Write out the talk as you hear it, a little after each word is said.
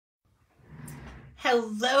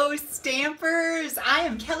Hello, Stampers. I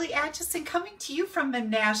am Kelly Acheson coming to you from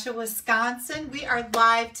Menasha, Wisconsin. We are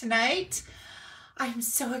live tonight. I'm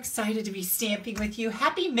so excited to be stamping with you.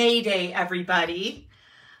 Happy May Day, everybody.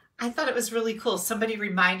 I thought it was really cool. Somebody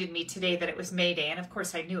reminded me today that it was May Day, and of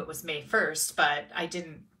course I knew it was May 1st, but I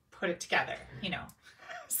didn't put it together. You know,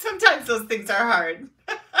 sometimes those things are hard.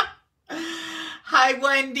 Hi,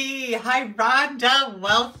 Wendy. Hi, Rhonda.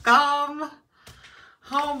 Welcome.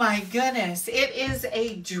 Oh my goodness, it is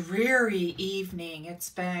a dreary evening. It's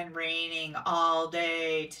been raining all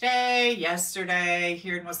day today, yesterday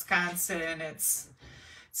here in Wisconsin. It's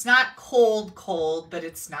not cold, but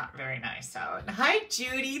it's not very nice out. Hi,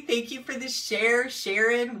 Judy. Thank you for the share.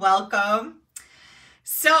 Sharon, welcome.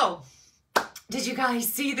 So, did you guys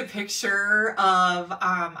see the picture of,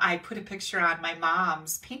 I put a picture on my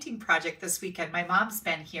mom's painting project this weekend. My mom's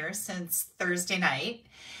been here since Thursday night.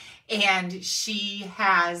 And she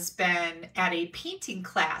has been at a painting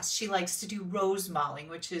class. She likes to do rose mauling,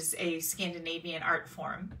 which is a Scandinavian art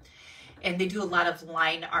form. And they do a lot of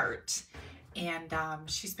line art. And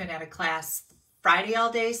she's been at a class Friday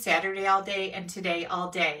all day, Saturday all day, and today all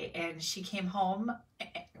day. And she came home,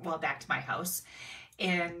 well, back to my house,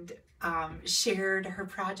 and shared her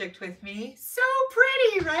project with me. So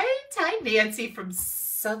pretty, right? Hi, Nancy from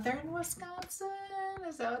Southern Wisconsin.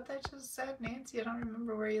 Is that what that just said, Nancy? I don't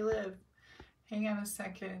remember where you live. Hang on a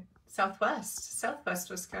second. Southwest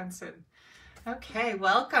Wisconsin. Okay,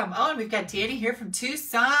 welcome. Oh, and we've got Danny here from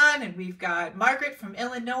Tucson, and we've got Margaret from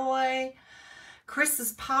Illinois. Chris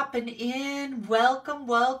is popping in. Welcome,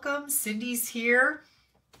 welcome. Cindy's here.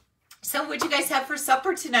 So what'd you guys have for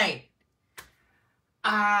supper tonight?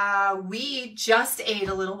 We just ate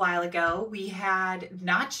a little while ago. We had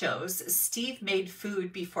nachos. Steve made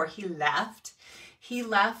food before he left. He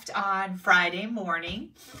left on Friday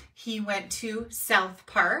morning. He went to South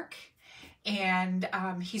Park, and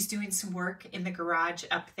he's doing some work in the garage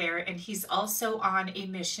up there. And he's also on a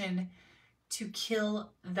mission to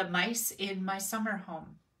kill the mice in my summer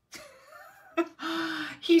home.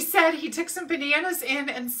 He said he took some bananas in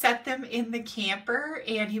and set them in the camper,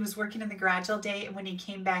 and he was working in the garage all day. And when he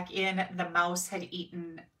came back in, the mouse had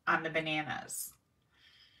eaten on the bananas.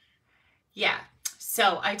 Yeah,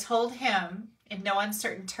 so I told him in no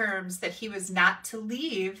uncertain terms that he was not to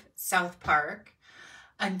leave South Park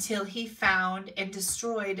until he found and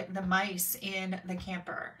destroyed the mice in the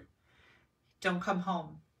camper. Don't come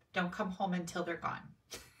home. Don't come home until they're gone.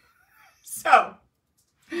 So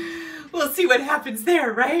we'll see what happens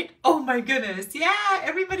there, right? Oh my goodness. Yeah,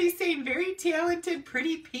 everybody's saying very talented,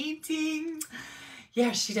 pretty painting.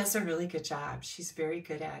 Yeah, she does a really good job. She's very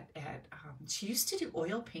good at she used to do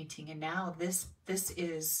oil painting, and now this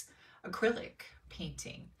is acrylic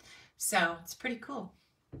painting. So it's pretty cool.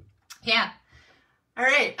 Yeah. All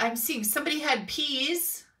right. I'm seeing somebody had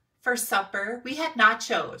peas for supper. We had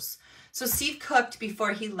nachos. So Steve cooked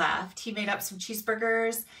before he left. He made up some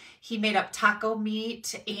cheeseburgers. He made up taco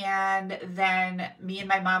meat. And then me and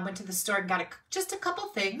my mom went to the store and got just a couple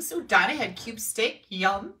things. So Donna had cube steak.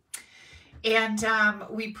 Yum. And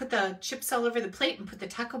we put the chips all over the plate and put the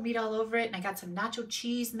taco meat all over it. And I got some nacho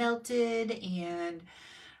cheese melted and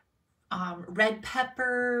red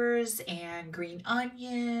peppers and green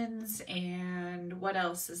onions, and what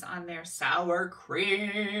else is on there? Sour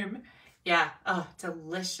cream. Yeah, oh,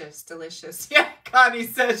 delicious, delicious. Yeah, Connie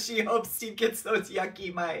says she hopes Steve gets those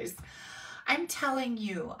yucky mice. I'm telling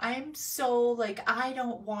you, I'm so like, I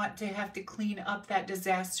don't want to have to clean up that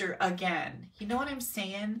disaster again. You know what I'm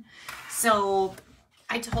saying? So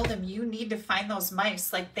I told him, you need to find those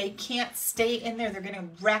mice. Like, they can't stay in there. They're going to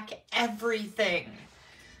wreck everything.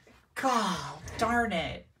 God darn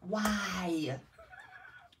it. Why?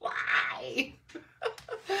 Why?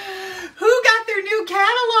 Who got their new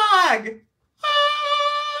catalog?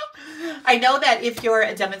 I know that if you're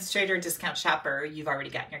a demonstrator discount shopper, you've already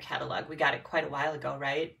gotten your catalog. We got it quite a while ago,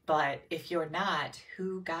 right? But if you're not,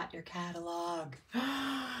 who got your catalog?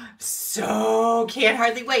 So can't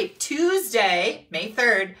hardly wait. Tuesday, May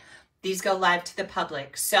 3rd, these go live to the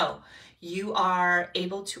public. So you are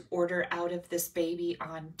able to order out of this baby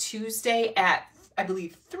on Tuesday at, I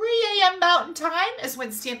believe, 3 a.m. Mountain Time is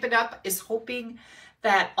when Stampin' Up! Is hoping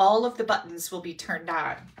that all of the buttons will be turned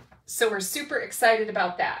on. So we're super excited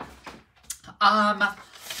about that.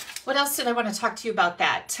 What else did I want to talk to you about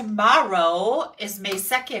that? Tomorrow is May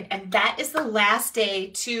 2nd, and that is the last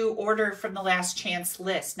day to order from the last chance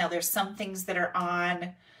list. Now, there's some things that are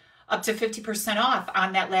on up to 50% off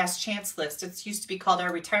on that last chance list. It used to be called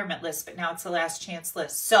our retirement list, but now it's the last chance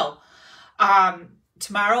list. So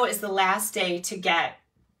tomorrow is the last day to get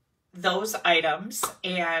those items,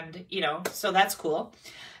 and, you know, so that's cool.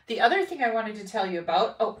 The other thing I wanted to tell you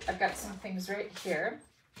about, oh, I've got some things right here,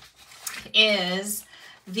 is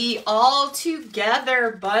the All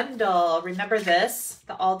Together bundle. Remember this?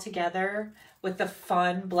 The All Together with the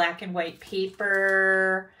fun black and white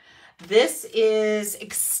paper. This is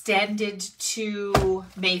extended to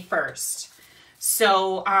May 1st.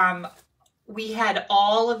 So we had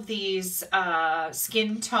all of these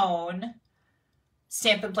skin tone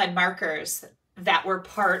Stampin' Blend markers that were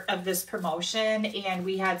part of this promotion, and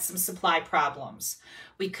we had some supply problems.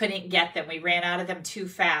 We couldn't get them. We ran out of them too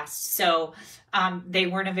fast. So they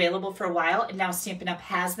weren't available for a while, and now Stampin' Up!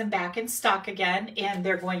 Has them back in stock again, and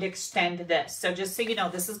they're going to extend this. So just so you know,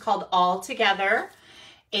 this is called All Together,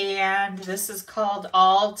 and this is called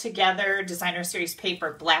All Together Designer Series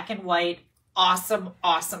Paper, black and white. Awesome,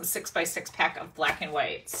 awesome 6x6 pack of black and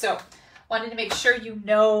white. So wanted to make sure you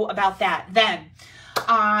know about that. Then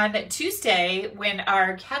on Tuesday, when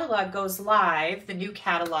our catalog goes live, the new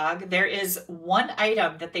catalog, there is one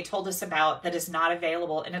item that they told us about that is not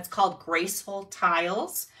available, and it's called Graceful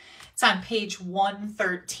Tiles. It's on page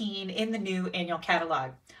 113 in the new annual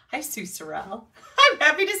catalog. Hi, Sue Sorrell. I'm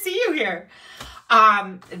happy to see you here.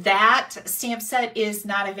 That stamp set is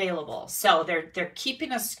not available. So they're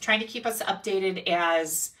keeping us, trying to keep us updated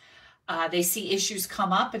as they see issues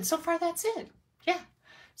come up, and so far that's it. Yeah.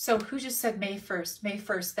 So who just said May 1st? May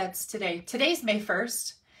 1st, that's today. Today's May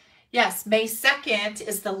 1st. Yes, May 2nd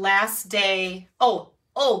is the last day. Oh,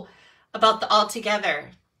 about the All Together.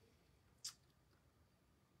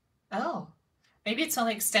 Oh, maybe it's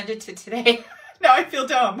only extended to today. Now I feel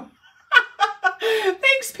dumb.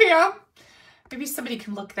 Thanks, Pam. Maybe somebody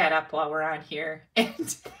can look that up while we're on here.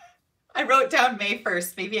 And I wrote down May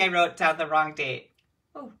 1st. Maybe I wrote down the wrong date.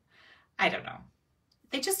 Oh, I don't know.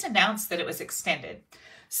 They just announced that it was extended.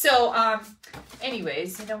 So,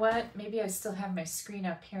 anyways, you know what? Maybe I still have my screen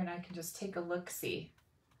up here and I can just take a look-see.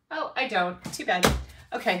 Oh, I don't. Too bad.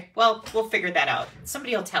 Okay, well, we'll figure that out.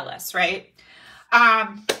 Somebody will tell us, right?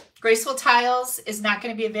 Graceful Tiles is not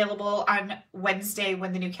going to be available on Wednesday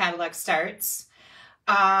when the new catalog starts.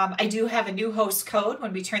 I do have a new host code.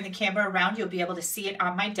 When we turn the camera around, you'll be able to see it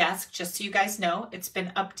on my desk, just so you guys know. It's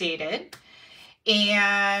been updated.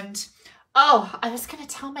 And, oh, I was going to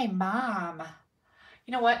tell my mom.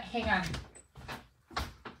 You know what? Hang on.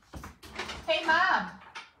 Hey, Mom.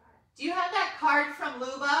 Do you have that card from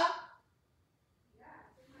Luba?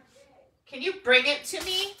 Can you bring it to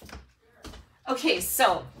me? Okay,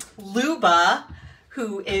 so Luba,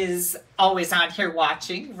 who is always on here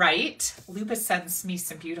watching, right? Luba sends me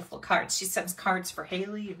some beautiful cards. She sends cards for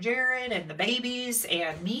Haley and Jared and the babies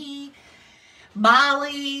and me,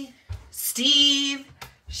 Molly, Steve.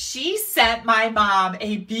 She sent my mom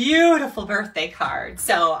a beautiful birthday card.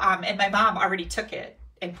 So, and my mom already took it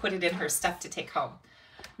and put it in her stuff to take home.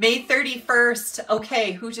 May 31st.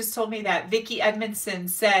 Okay, who just told me that? Vicki Edmondson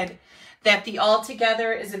said that the All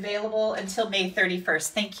Together is available until May 31st.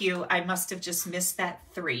 Thank you. I must have just missed that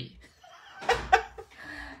 3.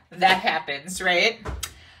 That happens, right?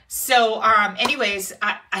 So anyways,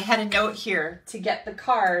 I had a note here to get the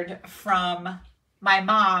card from my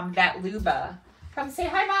mom, that Luba. Come say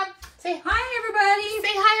hi, Mom. Say hi, everybody.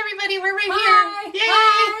 Say hi, everybody. We're right here. Yay.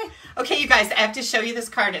 Hi. Okay, you guys, I have to show you this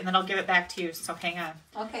card and then I'll give it back to you. So hang on.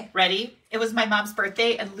 Okay. Ready? It was my mom's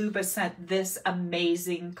birthday and Luba sent this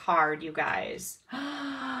amazing card, you guys.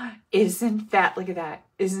 Isn't that, look at that.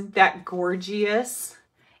 Isn't that gorgeous?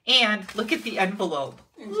 And look at the envelope.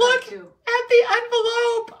 Look at the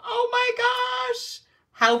envelope. Oh my gosh.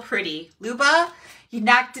 How pretty. Luba, you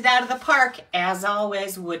knocked it out of the park. As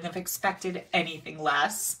always, wouldn't have expected anything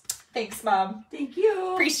less. Thanks, Mom. Thank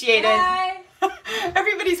you. Appreciate it.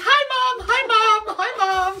 Everybody's, hi, Mom. Hi, Mom.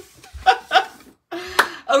 Hi,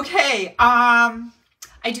 Mom. Okay.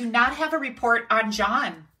 I do not have a report on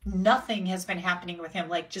John. Nothing has been happening with him.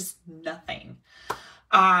 Like, just nothing.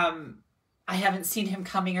 I haven't seen him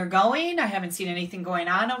coming or going. I haven't seen anything going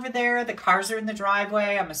on over there. The cars are in the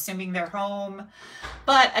driveway. I'm assuming they're home.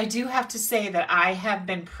 But I do have to say that I have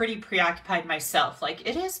been pretty preoccupied myself. Like,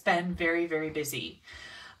 it has been very, very busy.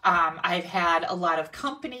 I've had a lot of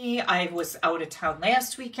company. I was out of town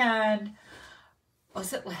last weekend.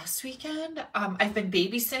 Was it last weekend? I've been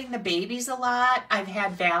babysitting the babies a lot. I've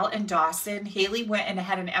had Val and Dawson. Haley went and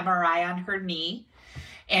had an MRI on her knee,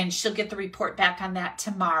 and she'll get the report back on that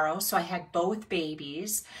tomorrow. So I had both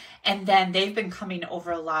babies, and then they've been coming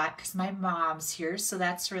over a lot because my mom's here, so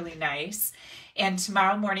that's really nice. And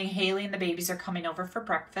tomorrow morning, Haley and the babies are coming over for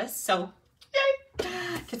breakfast. So yay!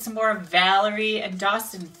 Get some more of Valerie and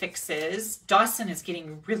Dawson fixes. Dawson is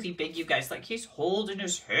getting really big, you guys. Like, he's holding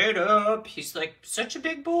his head up. He's like such a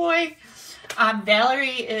big boy. Valerie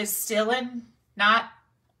is still in not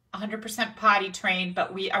 100% potty trained,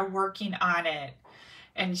 but we are working on it.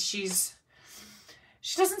 And she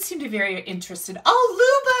doesn't seem to be very interested. Oh,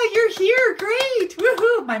 Luba, you're here. Great.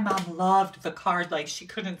 Woohoo. My mom loved the card. Like, she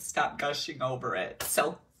couldn't stop gushing over it.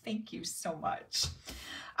 So thank you so much.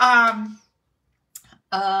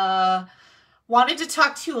 Wanted to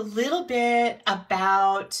talk to you a little bit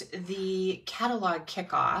about the catalog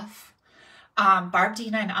kickoff. Barb,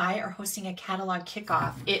 Dina, and I are hosting a catalog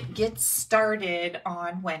kickoff. It gets started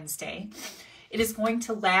on Wednesday. It is going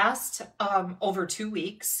to last over 2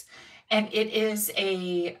 weeks, and it is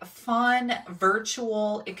a fun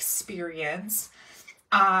virtual experience.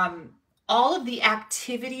 All of the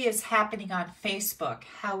activity is happening on Facebook.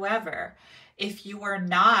 However, if you are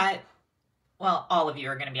not, well, all of you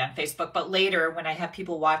are going to be on Facebook, but later when I have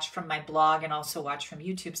people watch from my blog and also watch from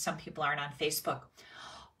YouTube, some people aren't on Facebook.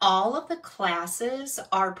 All of the classes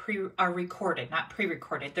are recorded, not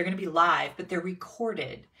pre-recorded. They're going to be live, but they're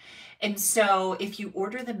recorded. And so if you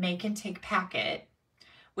order the Make and Take packet,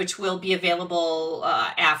 which will be available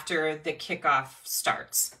after the kickoff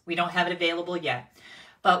starts. We don't have it available yet.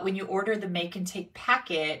 But when you order the Make and Take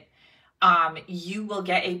packet, you will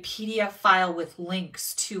get a PDF file with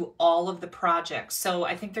links to all of the projects. So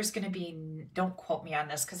I think there's going to be, don't quote me on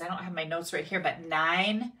this because I don't have my notes right here, but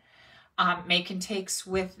 9 Make and Takes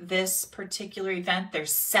with this particular event.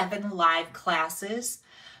 There's 7 live classes.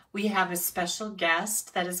 We have a special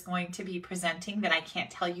guest that is going to be presenting that I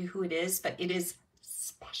can't tell you who it is, but it is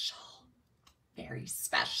special, very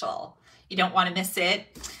special. You don't want to miss it.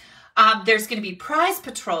 There's going to be prize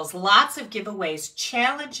patrols, lots of giveaways,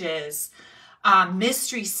 challenges,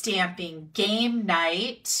 mystery stamping, game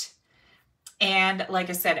night. And like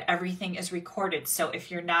I said, everything is recorded. So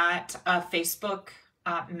if you're not a Facebook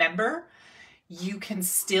member, you can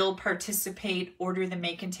still participate, order the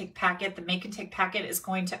Make and Take packet. The Make and Take packet is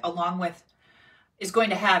going to, is going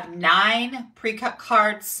to have 9 pre-cut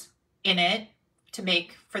cards in it to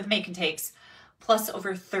make for the Make and Takes, plus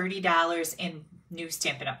over $30 in new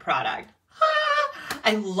Stampin' Up! Product.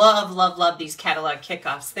 I love, love, love these catalog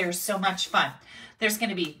kickoffs. They're so much fun. There's going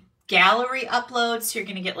to be gallery uploads. So you're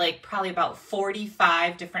going to get like probably about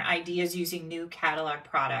 45 different ideas using new catalog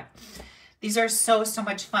product. These are so, so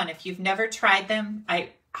much fun. If you've never tried them, I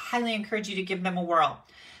highly encourage you to give them a whirl.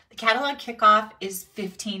 The catalog kickoff is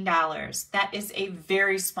 $15. That is a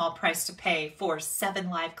very small price to pay for 7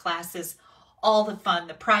 live classes, all the fun,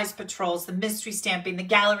 the prize patrols, the mystery stamping, the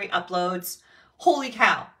gallery uploads. Holy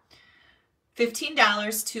cow.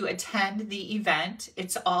 $15 to attend the event.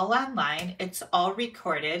 It's all online. It's all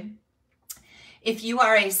recorded. If you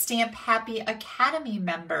are a Stamp Happy Academy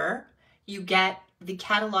member, you get the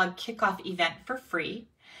catalog kickoff event for free.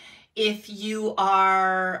 If you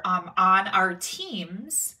are on our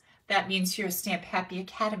teams, that means you're a Stamp Happy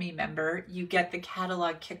Academy member, you get the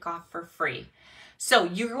catalog kickoff for free. So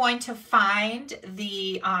you're going to find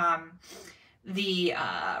the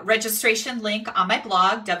registration link on my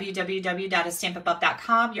blog,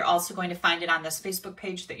 www.AStampAbove.com. You're also going to find it on this Facebook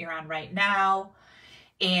page that you're on right now.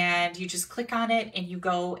 And you just click on it and you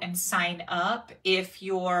go and sign up. If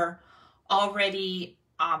you're already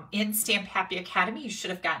in Stamp Happy Academy, you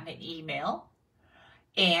should have gotten an email.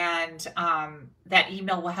 And that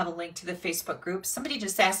email will have a link to the Facebook group. Somebody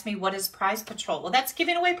just asked me, what is Prize Patrol? Well, that's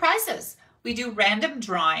giving away prizes. We do random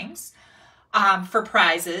drawings for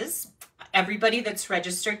prizes. Everybody that's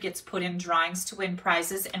registered gets put in drawings to win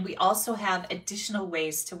prizes, and we also have additional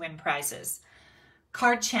ways to win prizes.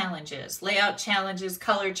 Card challenges, layout challenges,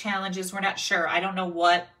 color challenges. We're not sure. I don't know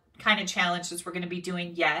what kind of challenges we're going to be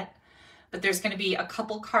doing yet, but there's going to be a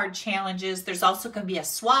couple card challenges. There's also going to be a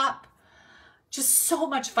swap. Just so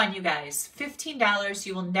much fun, you guys. $15.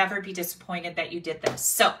 You will never be disappointed that you did this.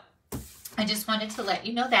 So I just wanted to let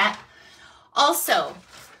you know that. Also,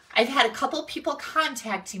 I've had a couple people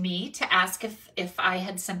contacting me to ask if I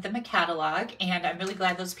had sent them a catalog, and I'm really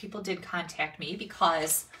glad those people did contact me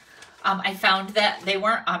because I found that they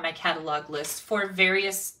weren't on my catalog list for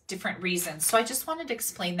various different reasons. So I just wanted to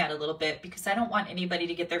explain that a little bit because I don't want anybody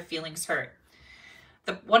to get their feelings hurt.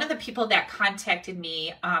 One of the people that contacted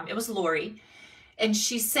me, it was Lori, and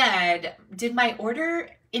she said, did my order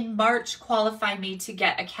in March qualify me to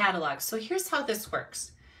get a catalog? So here's how this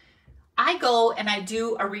works. I go and I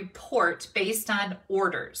do a report based on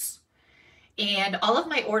orders, and all of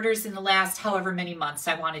my orders in the last however many months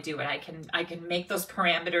I want to do it. I can make those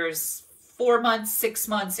parameters 4 months, 6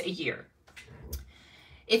 months, a year.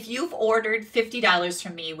 If you've ordered $50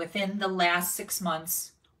 from me within the last 6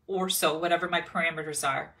 months or so, whatever my parameters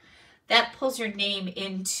are, that pulls your name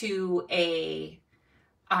into a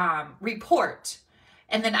report.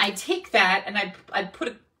 And then I take that and I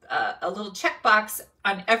put a little checkbox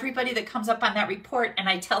on everybody that comes up on that report, and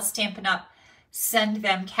I tell Stampin' Up, send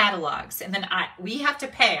them catalogs. And then we have to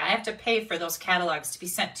pay. I have to pay for those catalogs to be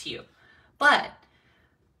sent to you. But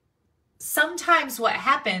sometimes what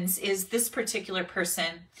happens is this particular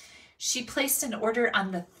person, she placed an order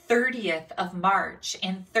on the 30th of March,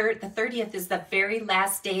 and the 30th is the very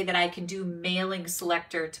last day that I can do mailing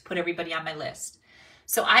selector to put everybody on my list.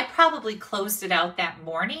 So I probably closed it out that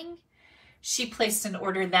morning. She placed an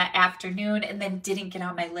order that afternoon and then didn't get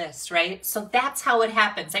on my list, right? So that's how it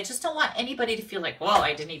happens. I just don't want anybody to feel like, well,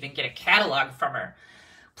 I didn't even get a catalog from her.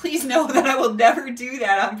 Please know that I will never do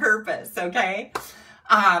that on purpose, okay?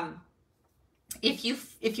 If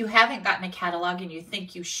you haven't gotten a catalog and you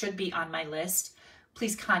think you should be on my list,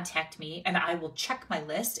 please contact me and I will check my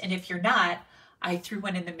list. And if you're not, I threw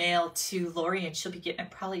one in the mail to Lori and she'll be getting it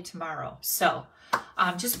probably tomorrow. So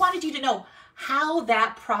just wanted you to know how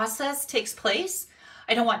that process takes place.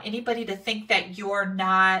 I don't want anybody to think that you're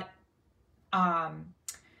not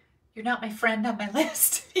my friend on my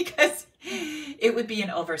list, because it would be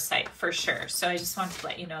an oversight for sure. So I just wanted to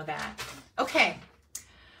let you know that. Okay,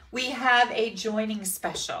 we have a joining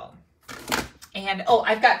special. And oh,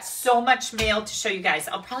 I've got so much mail to show you guys.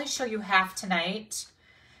 I'll probably show you half tonight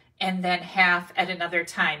and then half at another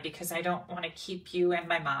time, because I don't want to keep you, and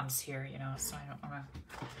my mom's here, you know, so I don't want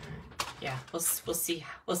to. Yeah, we'll see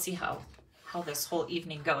how this whole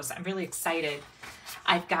evening goes. I'm really excited.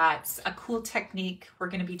 I've got a cool technique. We're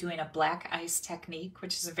going to be doing a black ice technique,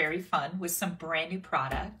 which is very fun, with some brand new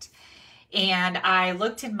product. And I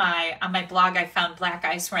looked on my blog, I found black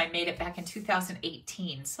ice where I made it back in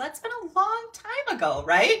 2018. So that's been a long time ago,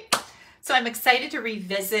 right? So I'm excited to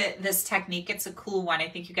revisit this technique. It's a cool one. I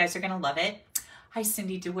think you guys are going to love it. Hi,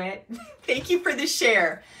 Cindy DeWitt. Thank you for the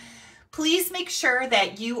share. Please make sure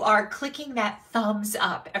that you are clicking that thumbs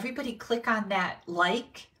up. Everybody click on that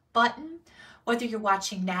like button. Whether you're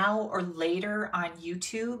watching now or later on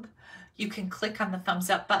YouTube, you can click on the thumbs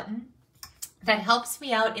up button. That helps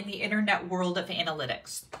me out in the internet world of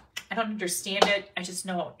analytics. I don't understand it. I just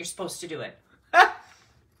know you're supposed to do it.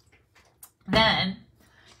 Then,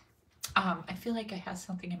 I feel like I have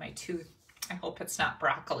something in my tooth. I hope it's not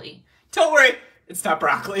broccoli. Don't worry, it's not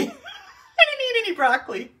broccoli. I didn't eat any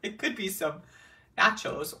broccoli. It could be some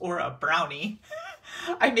nachos or a brownie.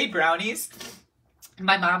 I made brownies.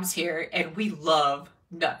 My mom's here and we love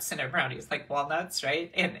nuts in our brownies, like walnuts,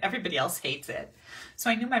 right? And everybody else hates it. So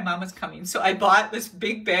I knew my mom was coming. So I bought this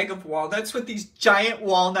big bag of walnuts with these giant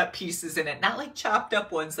walnut pieces in it. Not like chopped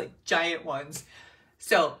up ones, like giant ones.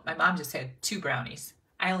 So my mom just had 2 brownies.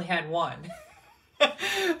 I only had 1.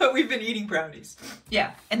 But we've been eating brownies.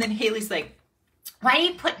 Yeah. And then Haley's like, why do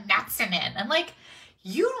you put nuts in it? I'm like,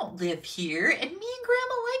 you don't live here, and me and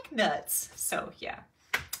Grandma like nuts. So yeah.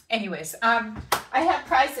 Anyways, I have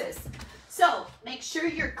prizes. So make sure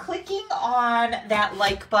you're clicking on that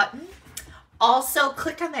like button. Also,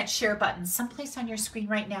 click on that share button. Someplace on your screen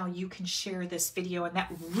right now, you can share this video, and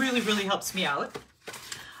that really, really helps me out.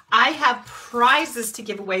 I have prizes to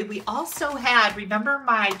give away. We also had, remember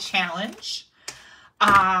my challenge?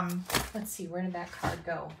 Let's see, where did that card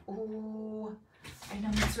go? Oh, I know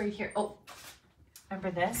it's right here. Oh,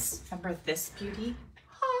 remember this? Remember this beauty?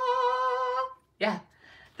 Ah, yeah.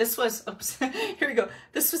 This was, oops, here we go.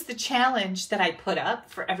 This was the challenge that I put up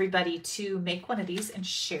for everybody to make one of these and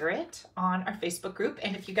share it on our Facebook group.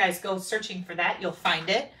 And if you guys go searching for that, you'll find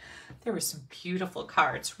it. There were some beautiful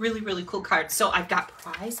cards, really, really cool cards. So I've got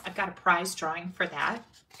a prize drawing for that.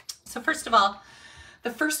 So first of all, the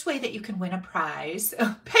first way that you can win a prize,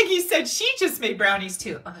 Peggy said she just made brownies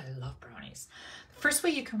too. Oh, I love brownies. The first way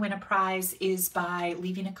you can win a prize is by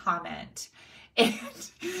leaving a comment. And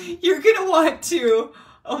you're going to want to,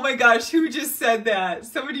 oh my gosh, who just said that?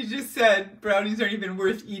 Somebody just said brownies aren't even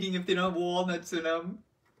worth eating if they don't have walnuts in them.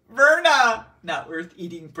 Verna! Not worth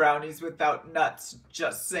eating brownies without nuts,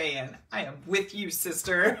 just saying. I am with you,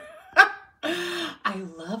 sister. I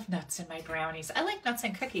love nuts in my brownies. I like nuts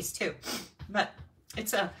in cookies too. But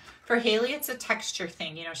for Haley, it's a texture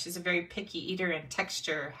thing. You know, she's a very picky eater, and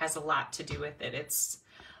texture has a lot to do with it. It's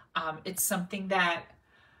something that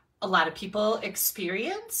a lot of people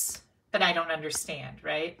experience, but I don't understand,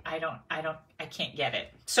 right? I can't get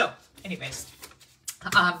it. So anyways,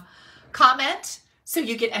 comment. So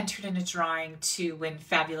you get entered in a drawing to win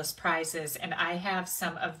fabulous prizes. And I have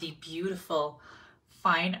some of the beautiful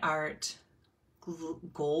fine art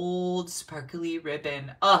gold sparkly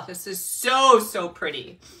ribbon. Oh, this is so, so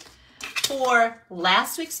pretty. For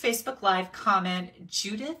last week's Facebook Live comment,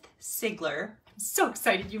 Judith Sigler, I'm so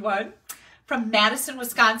excited you won. From Madison,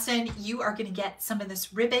 Wisconsin, you are going to get some of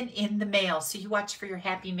this ribbon in the mail. So you watch for your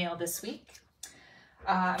happy mail this week.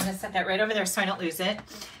 I'm going to set that right over there so I don't lose it.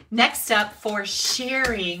 Next up, for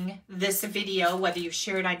sharing this video, whether you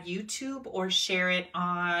share it on YouTube or share it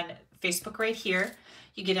on Facebook right here,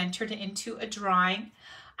 you get entered into a drawing.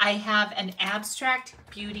 I have an Abstract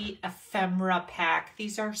Beauty Ephemera pack.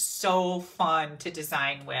 These are so fun to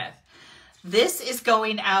design with. This is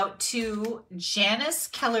going out to Janice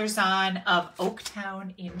Kellerzon of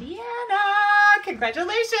Oaktown, Indiana.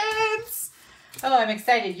 Congratulations. Oh, I'm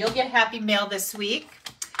excited. You'll get happy mail this week.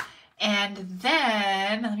 And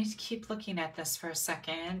then, let me keep looking at this for a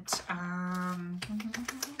second.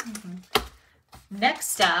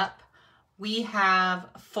 Next up, we have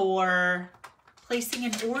for placing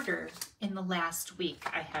an order in the last week.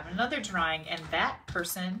 I have another drawing, and that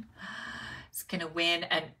person is going to win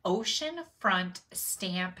an oceanfront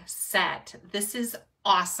stamp set. This is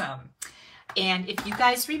awesome. And if you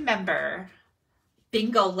guys remember,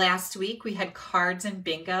 bingo last week, we had cards and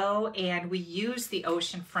bingo, and we used the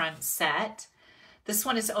oceanfront set. This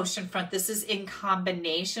one is oceanfront. This is in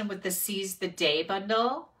combination with the Seize the Day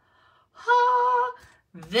bundle. Ha!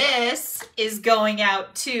 This is going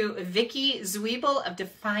out to Vicki Zwiebel of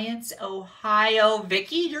Defiance, Ohio.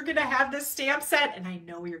 Vicki, you're going to have this stamp set, and I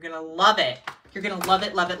know you're going to love it. You're going to love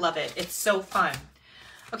it, love it, love it. It's so fun.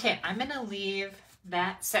 Okay, I'm going to leave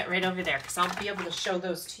that set right over there because I'll be able to show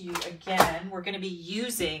those to you again. We're going to be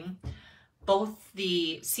using both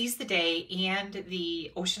the Seize the Day and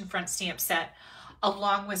the oceanfront stamp set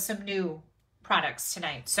along with some new products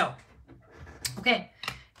tonight. So, okay,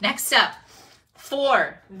 next up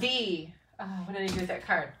for the, what did I do with that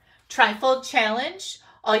card? Trifold Challenge.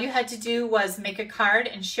 All you had to do was make a card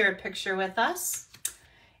and share a picture with us.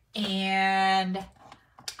 And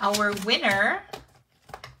our winner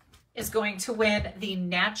is going to win the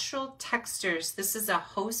Natural Textures. This is a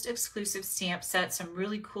host exclusive stamp set, some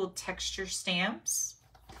really cool texture stamps.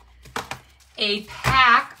 A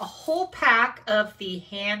pack, a whole pack of the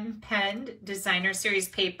hand-penned designer series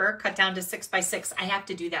paper cut down to 6x6. I have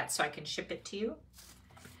to do that so I can ship it to you.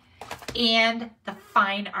 And the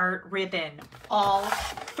fine art ribbon. All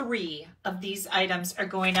three of these items are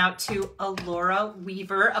going out to Alora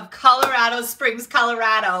Weaver of Colorado Springs,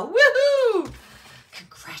 Colorado. Woohoo!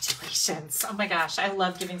 Congratulations. Oh my gosh, I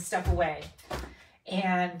love giving stuff away.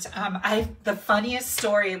 And the funniest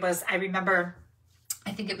story was, I remember,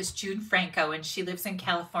 I think it was June Franco, and she lives in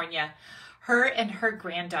California. Her and her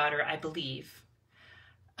granddaughter, I believe.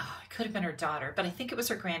 Oh, it could have been her daughter, but I think it was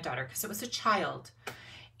her granddaughter because it was a child.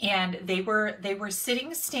 And they were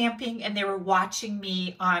sitting stamping, and they were watching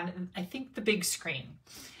me on, I think, the big screen.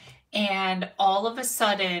 And all of a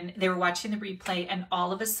sudden, they were watching the replay, and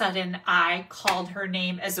all of a sudden, I called her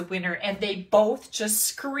name as a winner, and they both just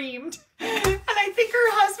screamed. And I think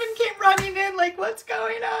her husband came running in like, what's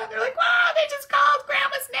going on? They're like, wow, they just called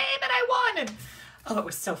Grandma's name, and I won. And oh, it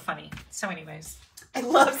was so funny. So anyways, I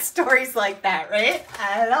love stories like that, right?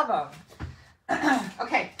 I love them.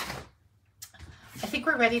 Okay. I think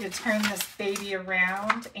we're ready to turn this baby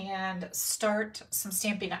around and start some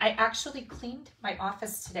stamping. I actually cleaned my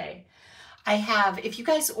office today. I have, if you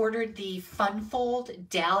guys ordered the Fun Fold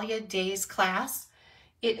Dahlia Days class,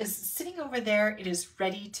 it is sitting over there. It is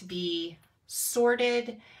ready to be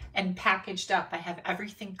sorted and packaged up. I have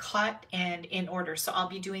everything cut and in order. So I'll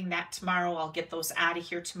be doing that tomorrow. I'll get those out of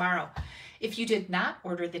here tomorrow. If you did not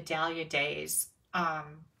order the Dahlia Days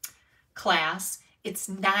class, it's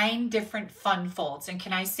 9 different fun folds. And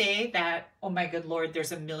can I say that, oh my good Lord,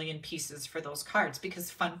 there's a million pieces for those cards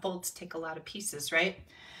because fun folds take a lot of pieces, right?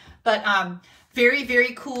 But very,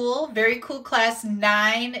 very cool class.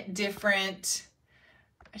 9 different,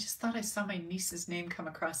 I just thought I saw my niece's name come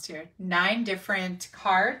across here. 9 different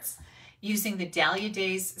cards using the Dahlia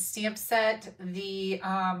Days stamp set. The,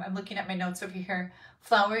 I'm looking at my notes over here.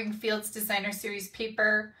 Flowering Fields Designer Series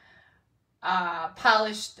paper,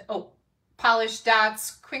 polished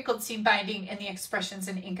dots, crinkled seam binding, and the Expressions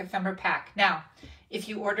in Ink Ephemera pack. Now, if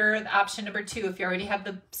you order the option number 2, if you already have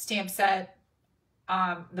the stamp set,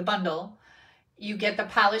 the bundle, you get the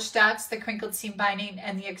polished dots, the crinkled seam binding,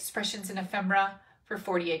 and the Expressions in Ephemera for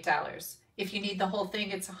 $48. If you need the whole thing,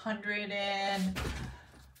 it's $108.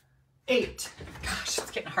 Gosh, it's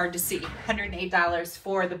getting hard to see. $108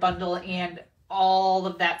 for the bundle and all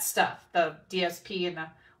of that stuff, the DSP and the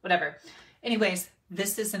whatever. Anyways,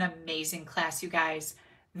 this is an amazing class, you guys.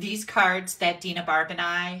 These cards that Dina Barb and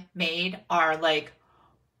I made are like,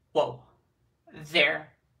 whoa, they're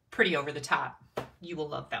pretty over the top. You will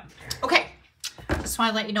love them. Okay, just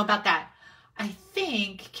want to let you know about that. I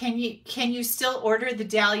think, can you still order the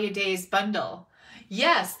Dahlia Days bundle?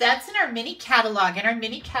 Yes, that's in our mini catalog, and our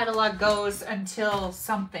mini catalog goes until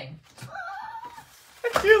something.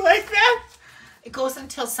 You like that? It goes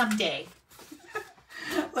until someday.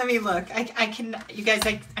 Let me look. I can, you guys,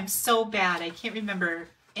 I'm so bad. I can't remember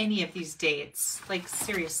any of these dates. Like,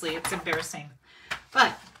 seriously, it's embarrassing.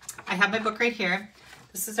 But I have my book right here.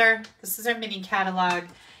 This is our mini catalog.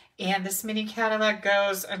 And this mini catalog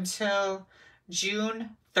goes until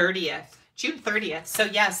June 30th. June 30th. So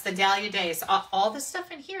yes, the Dahlia Days. All the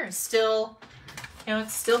stuff in here is still, you know,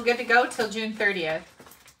 it's still good to go till June 30th.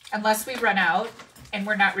 Unless we run out and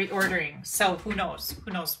we're not reordering. So who knows?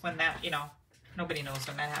 Who knows when that, you know, nobody knows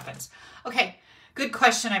when that happens. Okay, good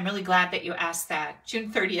question. I'm really glad that you asked that.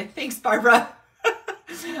 June 30th. Thanks, Barbara.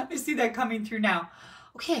 I see that coming through now.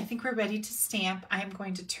 Okay, I think we're ready to stamp. I'm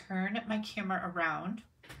going to turn my camera around.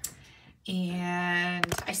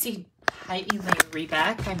 And I see, hi Elaine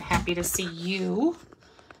Rebeck. I'm happy to see you.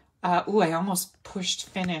 Ooh, I almost pushed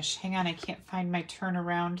finish. Hang on, I can't find my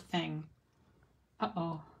turnaround thing.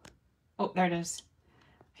 Uh-oh. Oh, there it is.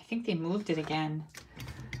 I think they moved it again.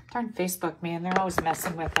 Darn Facebook, man. They're always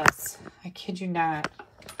messing with us. I kid you not.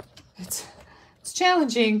 It's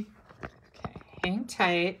challenging. Okay, hang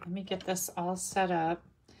tight. Let me get this all set up.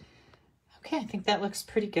 Okay, I think that looks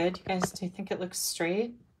pretty good. You guys, do you think it looks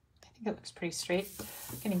straight? I think it looks pretty straight.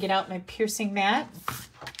 I'm going to get out my piercing mat.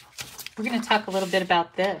 We're going to talk a little bit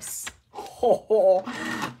about this. Oh,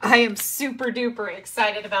 I am super duper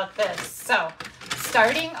excited about this. So,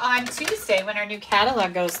 starting on Tuesday when our new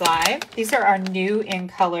catalog goes live, these are our new in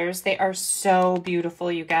colors. They are so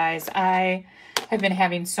beautiful, you guys. I have been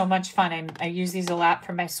having so much fun. I use these a lot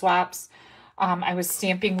for my swaps. I was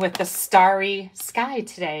stamping with the Starry Sky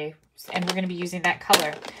today, and we're going to be using that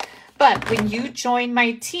color. But when you join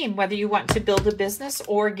my team, whether you want to build a business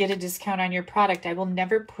or get a discount on your product, I will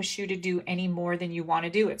never push you to do any more than you want to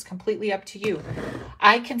do. It's completely up to you.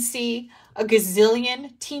 I can see a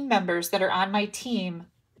gazillion team members that are on my team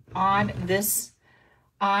on this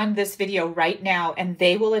video right now, and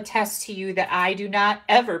they will attest to you that I do not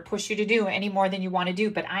ever push you to do any more than you want to do,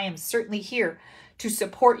 but I am certainly here to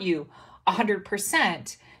support you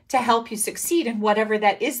 100% to help you succeed in whatever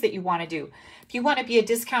that is that you want to do. If you want to be a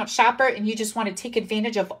discount shopper and you just want to take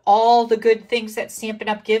advantage of all the good things that Stampin'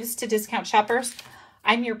 Up! Gives to discount shoppers,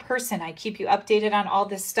 I'm your person. I keep you updated on all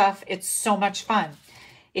this stuff. It's so much fun.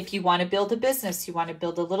 If you want to build a business, you want to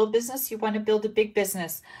build a little business, you want to build a big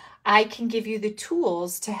business, I can give you the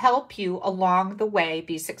tools to help you along the way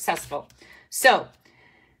be successful. So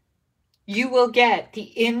you will get the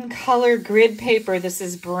in color grid paper. This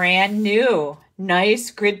is brand new. Nice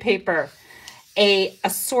grid paper. A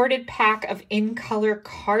assorted pack of in color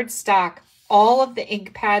cardstock, all of the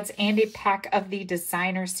ink pads, and a pack of the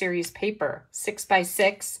designer series paper,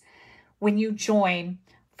 6x6. When you join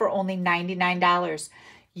for only $99,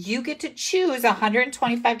 you get to choose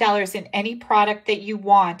 $125 in any product that you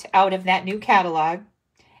want out of that new catalog,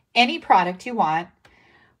 any product you want.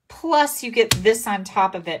 Plus you get this on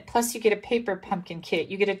top of it. Plus you get a paper pumpkin kit.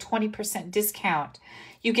 You get a 20% discount.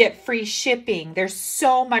 You get free shipping. There's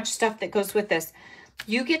so much stuff that goes with this.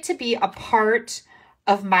 You get to be a part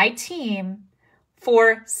of my team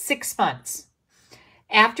for 6 months.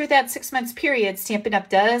 After that 6 months period, Stampin' Up!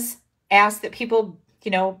 Does ask that people,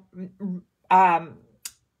 you know,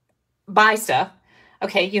 buy stuff.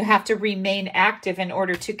 Okay, you have to remain active in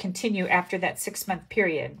order to continue after that 6 month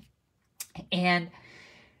period. And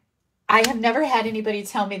I have never had anybody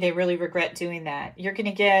tell me they really regret doing that. You're going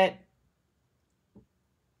to get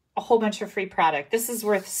a whole bunch of free product. This is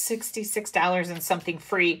worth $66 and something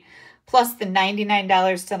free, plus the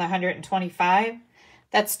 $99 to the $125.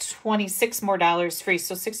 That's $26 more free.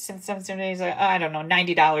 So 16, 17 days, I don't know,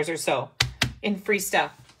 $90 or so in free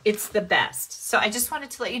stuff. It's the best. So I just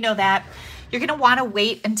wanted to let you know that you're going to want to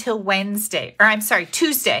wait until Wednesday, or I'm sorry,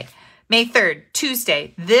 Tuesday, May 3rd,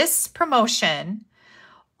 Tuesday. This promotion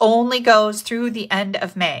only goes through the end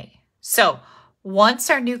of May. So once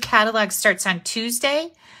our new catalog starts on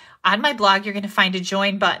Tuesday, on my blog, you're going to find a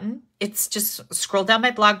join button. It's just scroll down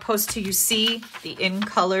my blog post till you see the in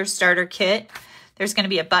color starter kit. There's going to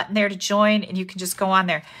be a button there to join, and you can just go on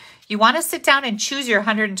there. You want to sit down and choose your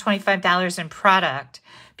 $125 in product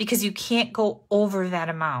because you can't go over that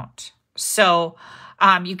amount. So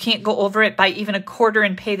you can't go over it by even a quarter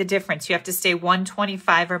and pay the difference. You have to stay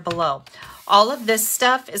 $125 or below. All of this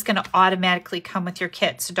stuff is going to automatically come with your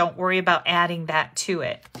kit, so don't worry about adding that to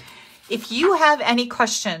it. If you have any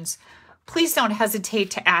questions, please don't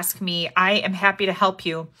hesitate to ask me. I am happy to help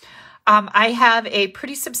you. I have a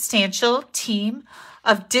pretty substantial team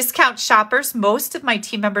of discount shoppers. Most of my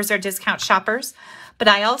team members are discount shoppers, but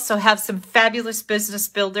I also have some fabulous business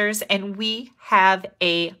builders, and we have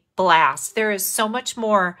a blast. There is so much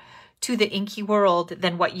more to the inky world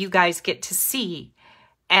than what you guys get to see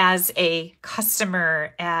as a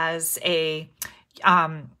customer, as a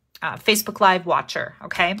Facebook Live watcher,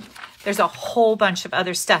 okay? There's a whole bunch of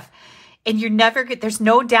other stuff. And you're never, there's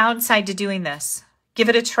no downside to doing this. Give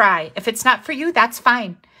it a try. If it's not for you, that's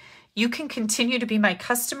fine. You can continue to be my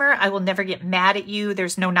customer. I will never get mad at you.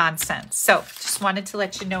 There's no nonsense. So just wanted to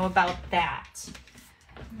let you know about that.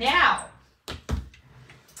 Now,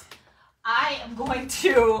 I am going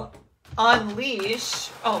to unleash.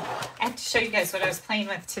 Oh, I have to show you guys what I was playing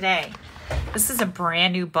with today. This is a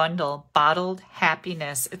brand new bundle, Bottled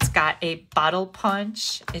Happiness. It's got a bottle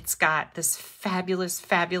punch. It's got this fabulous,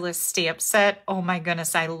 fabulous stamp set. Oh my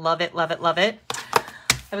goodness, I love it, love it, love it.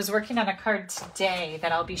 I was working on a card today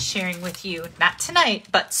that I'll be sharing with you, not tonight,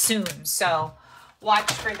 but soon. So watch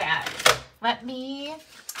for that. Let me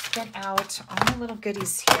get out all my little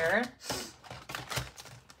goodies here.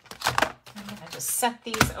 I'm going to just set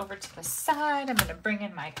these over to the side. I'm going to bring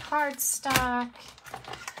in my cardstock.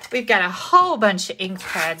 We've got a whole bunch of ink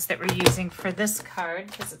pads that we're using for this card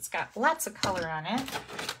because it's got lots of color on it.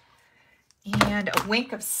 And a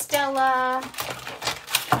wink of Stella.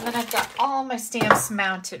 And then I've got all my stamps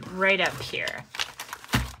mounted right up here.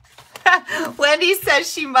 Wendy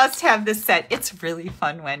says she must have this set. It's really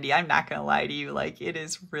fun, Wendy. I'm not going to lie to you. Like, it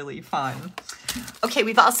is really fun. Okay,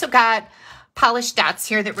 we've also got polished dots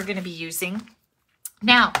here that we're going to be using.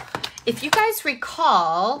 Now, if you guys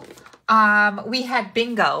recall, we had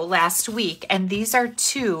bingo last week, and these are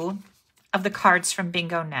 2 of the cards from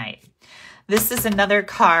bingo night. This is another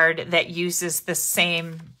card that uses the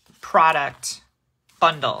same product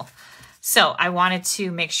bundle. So I wanted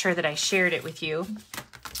to make sure that I shared it with you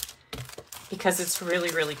because it's really,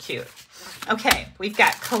 really cute. Okay, we've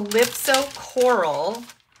got Calypso Coral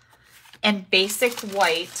and Basic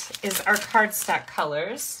White is our cardstock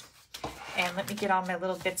colors. And let me get all my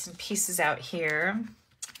little bits and pieces out here.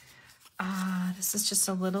 This is just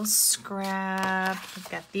a little scrap. We've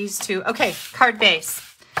got these 2. Okay, card base.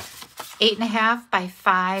 8.5 by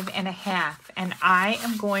 5.5. And I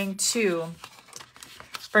am going to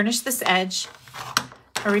burnish this edge.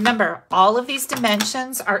 And remember, all of these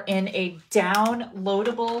dimensions are in a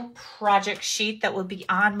downloadable project sheet that will be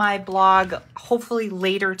on my blog hopefully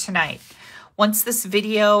later tonight. Once this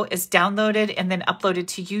video is downloaded and then uploaded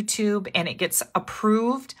to YouTube and it gets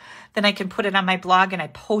approved, then I can put it on my blog and I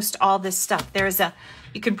post all this stuff.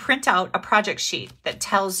 You can print out a project sheet that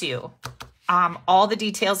tells you all the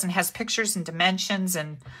details and has pictures and dimensions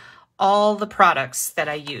and all the products that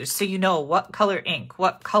I use. So you know what color ink,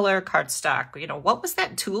 what color cardstock, you know, what was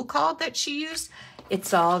that tool called that she used?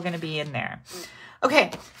 It's all going to be in there. Okay,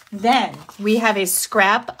 then we have a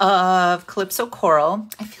scrap of Calypso Coral.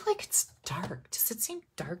 I feel like it's dark. Does it seem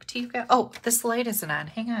dark to you guys? Oh, this light isn't on.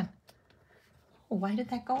 Hang on. Oh, why did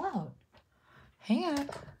that go out? Hang on.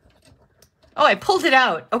 Oh, I pulled it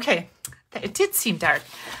out. Okay. It did seem dark.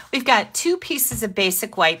 We've got 2 pieces of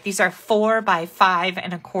Basic White. These are 4 by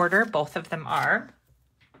 5.25. Both of them are.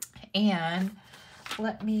 And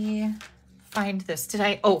let me find this.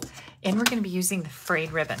 Oh, and we're going to be using the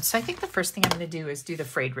frayed ribbon. So I think the first thing I'm going to do is do the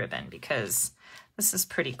frayed ribbon because this is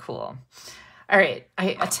pretty cool. All right.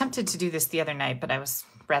 I attempted to do this the other night, but I was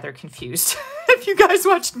rather confused. If you guys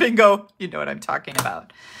watched bingo, you know what I'm talking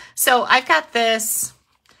about. So I've got this,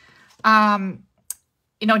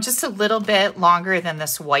 you know, just a little bit longer than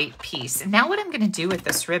this white piece. And now what I'm going to do with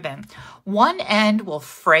this ribbon, one end will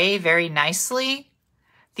fray very nicely.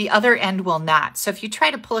 The other end will not. So if you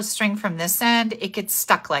try to pull a string from this end, it gets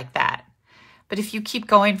stuck like that. But if you keep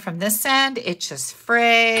going from this end, it just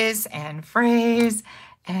frays and frays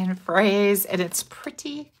and frays, and it's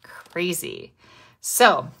pretty crazy.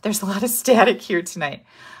 So there's a lot of static here tonight.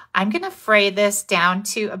 I'm going to fray this down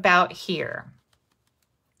to about here.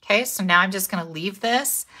 Okay, so now I'm just going to leave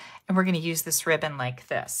this, and we're going to use this ribbon like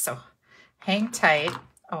this. So hang tight.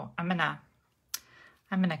 Oh, I'm gonna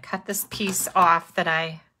cut this piece off that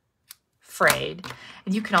I frayed,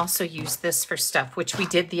 and you can also use this for stuff, which we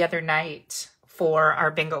did the other night for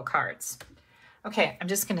our bingo cards. Okay, I'm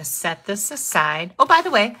just going to set this aside. Oh, by the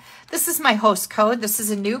way, this is my host code. This is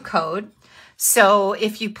a new code. So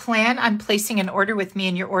if you plan on placing an order with me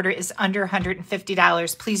and your order is under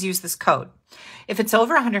 $150, please use this code. If it's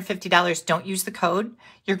over $150, don't use the code.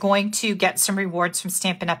 You're going to get some rewards from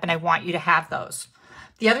Stampin' Up, and I want you to have those.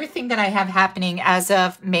 The other thing that I have happening as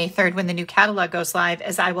of May 3rd when the new catalog goes live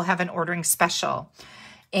is I will have an ordering special.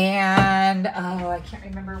 And, oh, I can't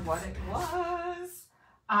remember what it was.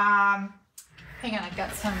 Hang on, I've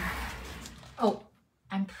got some, oh,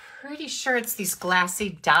 I'm pretty sure it's these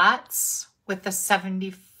glassy dots with the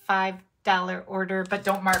 $75 order, but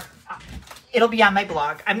don't mark, it'll be on my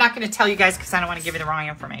blog. I'm not going to tell you guys because I don't want to give you the wrong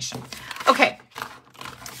information. Okay,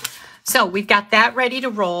 So we've got that ready to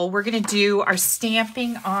roll. We're going to do our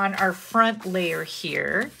stamping on our front layer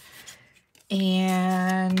here.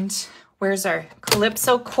 And where's our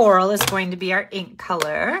Calypso Coral is going to be our ink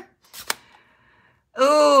color.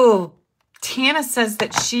 Oh, Tana says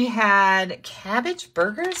that she had cabbage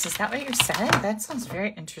burgers. Is that what you said? That sounds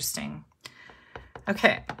very interesting.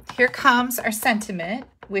 Okay, here comes our sentiment.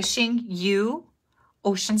 Wishing you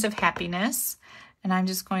oceans of happiness. And I'm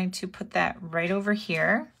just going to put that right over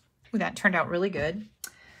here. Ooh, that turned out really good.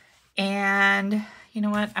 And you know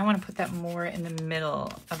what? I want to put that more in the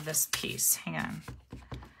middle of this piece. Hang on.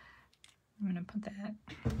 I'm going to put that.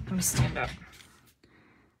 Let me stand up.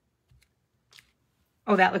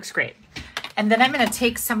 Oh, that looks great. And then I'm going to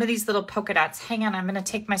take some of these little polka dots. Hang on, I'm going to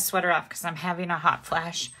take my sweater off because I'm having a hot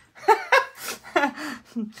flash.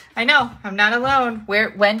 I know, I'm not alone.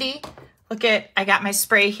 Where, Wendy? Look at, I got my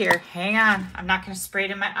spray here. Hang on. I'm not going to spray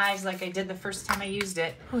it in my eyes like I did the first time I used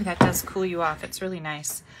it. Ooh, that does cool you off. It's really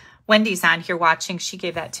nice. Wendy's on here watching. She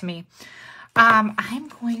gave that to me. I'm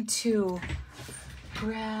going to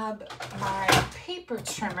grab my paper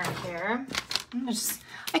trimmer here.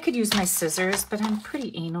 I could use my scissors, but I'm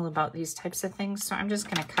pretty anal about these types of things, so I'm just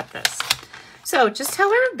going to cut this. So just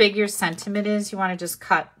however big your sentiment is, you want to just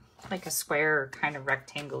cut like a square or kind of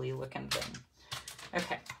rectangle-y looking thing.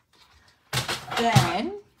 Okay.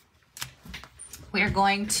 Then we're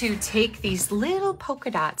going to take these little polka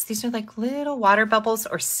dots. These are like little water bubbles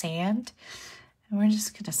or sand. And we're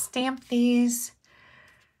just going to stamp these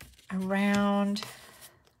around.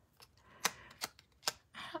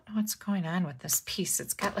 I don't know what's going on with this piece.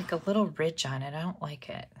 It's got like a little ridge on it. I don't like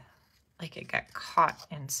it. Like it got caught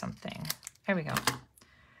in something. There we go.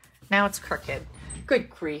 Now it's crooked. Good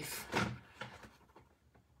grief.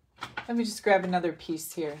 Let me just grab another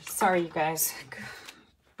piece here. Sorry, you guys.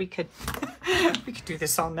 We could do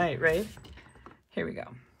this all night, right? Here we go.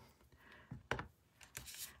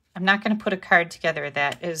 I'm not going to put a card together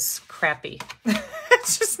that is crappy.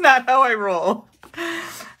 It's just not how I roll.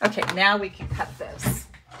 Okay, now we can cut this.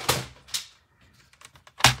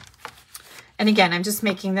 And again, I'm just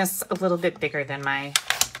making this a little bit bigger than my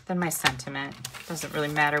sentiment. Doesn't really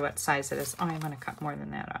matter what size it is. Oh, I'm going to cut more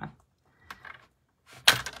than that off.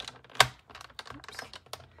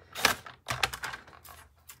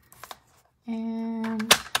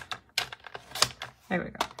 And there we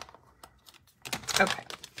go. Okay.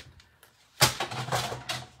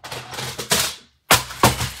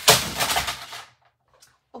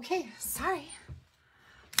 Okay, sorry.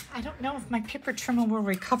 I don't know if my paper trimmer will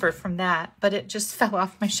recover from that, but it just fell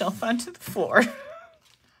off my shelf onto the floor. And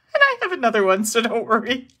I have another one, so don't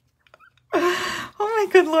worry. Oh my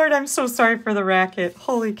good Lord, I'm so sorry for the racket.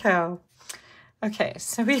 Holy cow. Okay,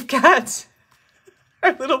 so we've got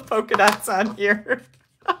our little polka dots on here.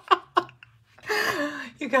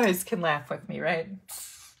 You guys can laugh with me, right?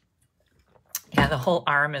 Yeah, the whole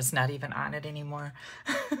arm is not even on it anymore.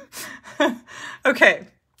 Okay.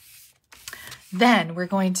 Then we're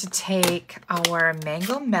going to take our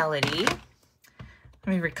Mango Melody. Let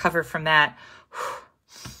me recover from that.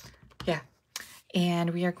 Yeah. And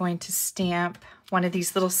we are going to stamp one of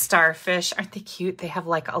these little starfish. Aren't they cute? They have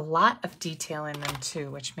like a lot of detail in them too,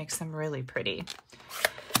 which makes them really pretty.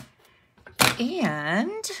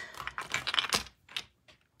 And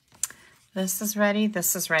this is ready.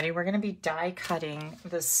 This is ready. We're going to be die cutting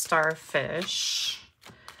the starfish.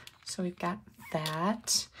 So we've got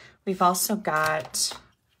that. We've also got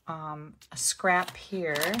a scrap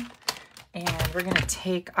here. And we're going to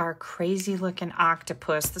take our crazy looking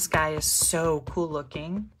octopus. This guy is so cool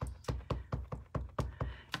looking.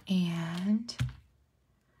 And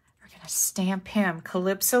we're going to stamp him.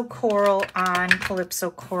 Calypso Coral on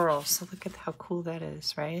Calypso Coral. So look at how cool that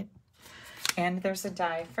is, right? And there's a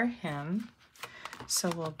die for him. So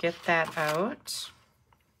we'll get that out.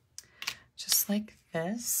 Just like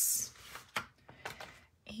this.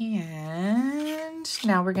 And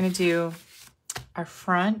now we're going to do our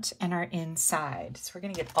front and our inside. So we're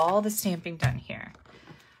going to get all the stamping done here.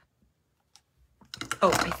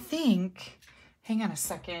 Oh, I think, hang on a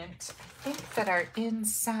second. I think that our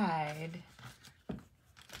inside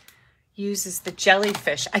uses the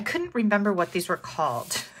jellyfish. I couldn't remember what these were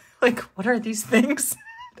called. Like, what are these things?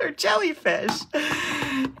 They're jellyfish.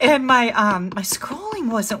 And my my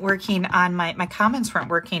scrolling wasn't working on my comments weren't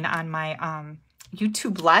working on my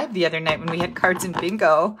YouTube live the other night when we had cards and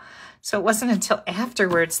bingo. So it wasn't until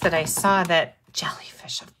afterwards that I saw that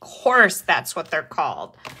jellyfish, of course, that's what they're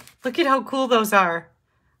called. Look at how cool those are.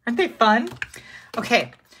 Aren't they fun?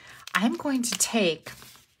 Okay, I'm going to take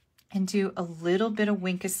and do a little bit of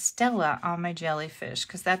Wink of Stella on my jellyfish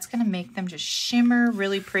because that's going to make them just shimmer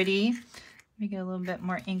really pretty. me get a little bit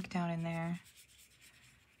more ink down in there.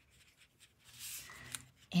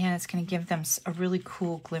 And it's going to give them a really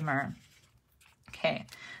cool glimmer. Okay,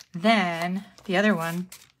 then the other one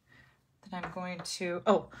that I'm going to,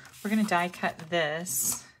 oh, we're going to die cut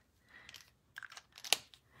this.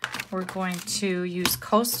 We're going to use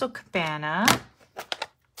Coastal Cabana,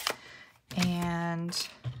 and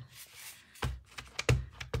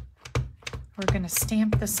we're going to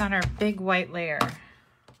stamp this on our big white layer.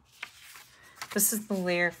 This is the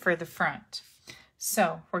layer for the front.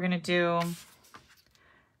 So we're going to do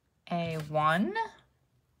a 1.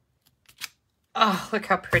 Oh, look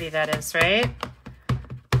how pretty that is, right?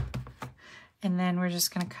 And then we're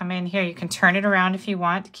just going to come in here. You can turn it around if you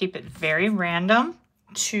want to keep it very random.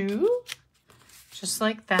 2, just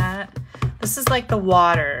like that. This is like the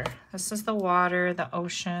water. This is the water, the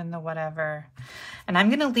ocean, the whatever. And I'm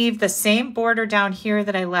going to leave the same border down here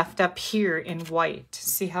that I left up here in white.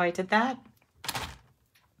 See how I did that?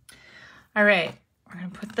 All right, we're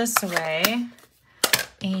going to put this away.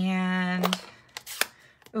 And,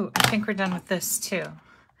 ooh, I think we're done with this too.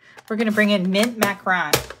 We're going to bring in mint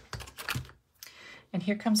macaron. And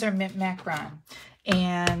here comes our mint macaron.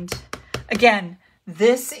 And again,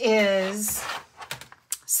 this is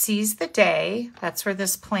Seize the Day. That's where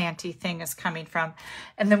this planty thing is coming from.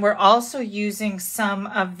 And then we're also using some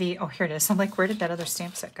of the, oh, here it is. I'm like, where did that other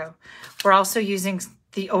stamp set go? We're also using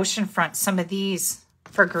the oceanfront, some of these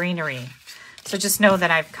for greenery. So just know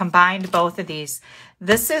that I've combined both of these.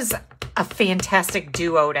 This is a fantastic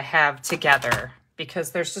duo to have together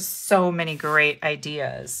because there's just so many great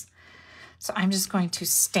ideas. So I'm just going to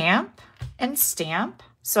stamp and stamp.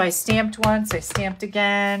 So I stamped once, I stamped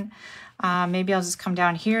again. Maybe I'll just come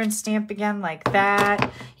down here and stamp again like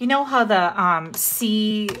that. You know how the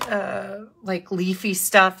sea, like leafy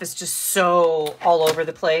stuff is just so all over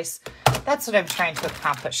the place? That's what I'm trying to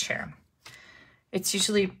accomplish here. It's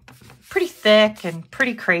usually pretty thick and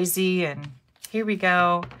pretty crazy. And here we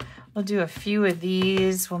go. We'll do a few of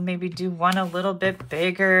these. We'll maybe do one a little bit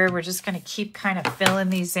bigger. We're just going to keep kind of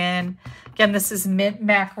filling these in. Again, this is mint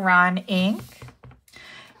macaron ink.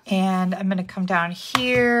 And I'm going to come down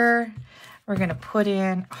here. We're going to put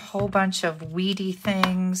in a whole bunch of weedy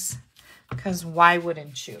things because why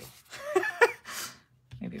wouldn't you?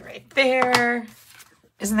 Maybe right there.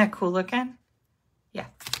 Isn't that cool looking? Yeah.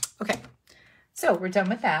 Okay. So we're done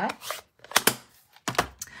with that.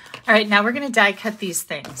 All right, now we're going to die cut these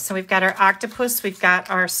things. So we've got our octopus, we've got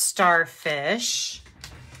our starfish.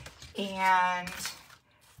 And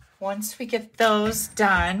once we get those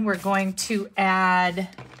done, we're going to add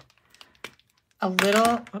a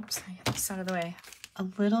little, oops, I get this out of the way, a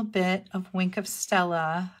little bit of Wink of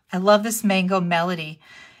Stella. I love this Mango Melody.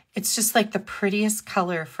 It's just like the prettiest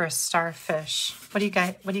color for a starfish. What do you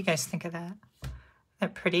guys think of that?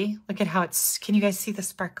 Isn't that pretty? Look at how it's, can you guys see the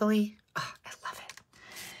sparkly? Oh, I love it.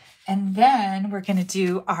 And then we're going to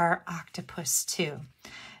do our octopus too.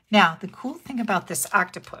 Now, the cool thing about this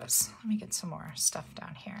octopus, let me get some more stuff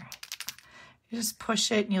down here. You just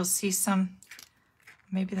push it and you'll see some,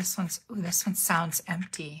 maybe this one's, ooh, this one sounds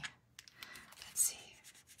empty. Let's see.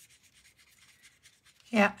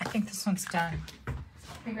 Yeah, I think this one's done.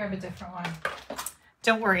 Let me grab a different one.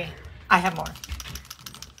 Don't worry, I have more.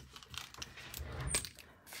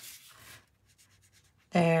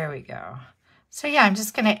 There we go. So yeah, I'm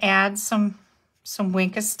just going to add some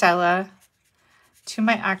Wink of Stella to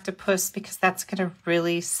my octopus because that's going to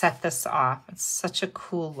really set this off. It's such a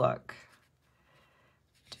cool look.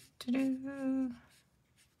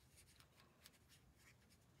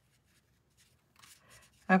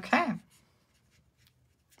 Okay.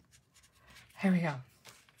 Here we go.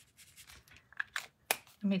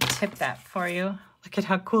 Let me tip that for you. Look at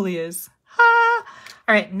how cool he is. Ah!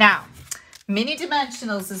 All right, now, mini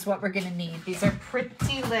dimensionals is what we're going to need. These are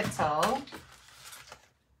pretty little.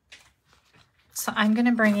 So I'm going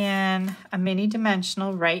to bring in a mini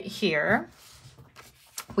dimensional right here.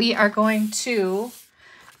 We are going to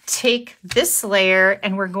take this layer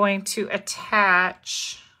and we're going to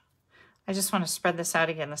attach, I just want to spread this out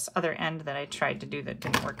again, this other end that I tried to do that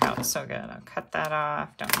didn't work out so good. I'll cut that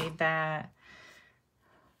off, don't need that.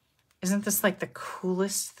 Isn't this like the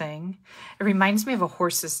coolest thing? It reminds me of a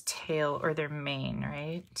horse's tail or their mane,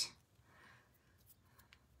 right?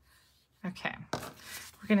 Okay,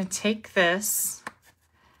 we're going to take this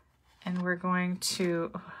and we're going to,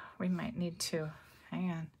 oh, we might need to, hang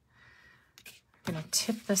on. I'm going to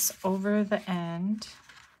tip this over the end.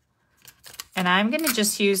 And I'm going to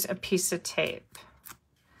just use a piece of tape.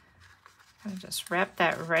 I'm going to just wrap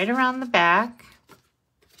that right around the back.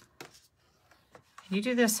 You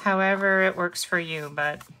do this however it works for you,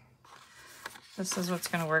 but this is what's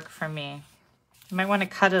going to work for me. You might want to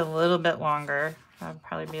cut it a little bit longer. That would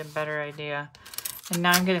probably be a better idea. And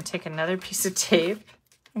now I'm going to take another piece of tape.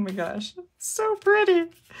 Oh my gosh, it's so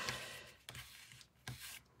pretty.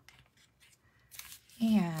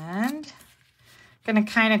 And I'm going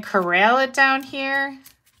to kind of corral it down here.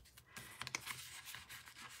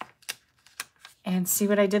 And see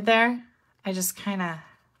what I did there? I just kind of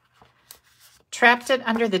trapped it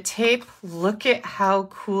under the tape. Look at how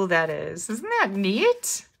cool that is. Isn't that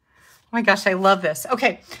neat? Oh my gosh, I love this.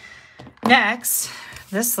 Okay, next,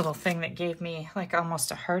 this little thing that gave me like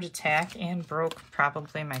almost a heart attack and broke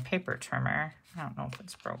probably my paper trimmer. I don't know if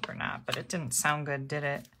it's broke or not, but it didn't sound good, did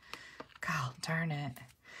it? God darn it.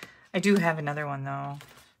 I do have another one though.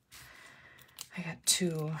 I got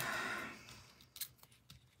two.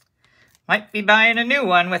 Might be buying a new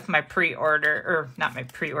one with my pre-order, or not my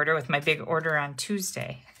pre-order, with my big order on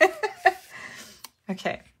Tuesday.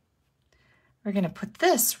 Okay. We're going to put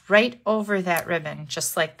this right over that ribbon,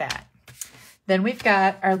 just like that. Then we've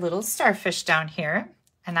got our little starfish down here,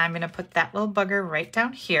 and I'm going to put that little bugger right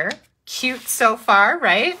down here. Cute so far,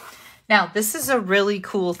 right? Now, this is a really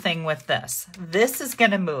cool thing with this. This is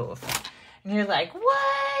going to move. And you're like,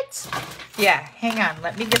 what? Yeah, hang on.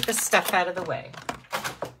 Let me get this stuff out of the way.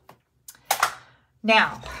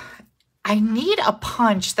 Now, I need a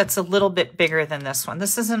punch that's a little bit bigger than this one.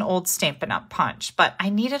 This is an old Stampin' Up! Punch, but I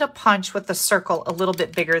needed a punch with a circle a little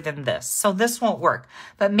bit bigger than this. So this won't work,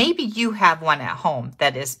 but maybe you have one at home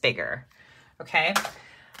that is bigger, okay?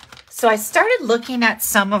 So I started looking at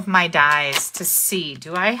some of my dies to see,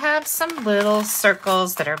 do I have some little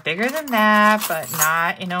circles that are bigger than that, but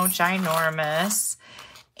not, you know, ginormous?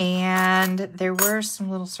 And there were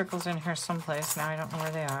some little circles in here someplace. Now I don't know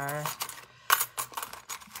where they are.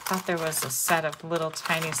 I thought there was a set of little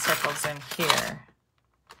tiny circles in here.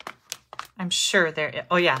 I'm sure there,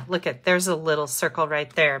 oh yeah, look at, there's a little circle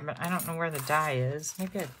right there, but I don't know where the die is.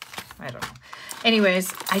 Maybe I don't know.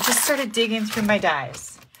 Anyways, I just started digging through my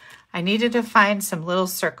dies. I needed to find some little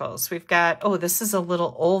circles. We've got, oh, this is a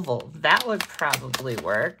little oval. That would probably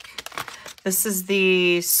work. This is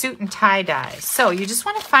the suit and tie die. So you just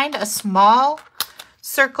want to find a small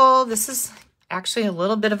circle. This is actually a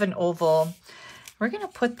little bit of an oval. We're going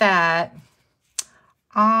to put that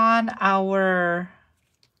on our,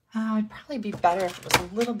 oh, it'd probably be better if it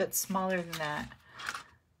was a little bit smaller than that.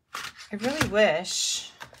 I really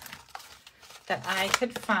wish that I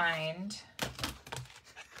could find,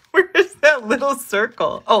 where is that little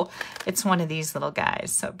circle? Oh, it's one of these little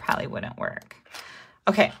guys, so it probably wouldn't work.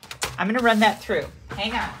 Okay, I'm going to run that through.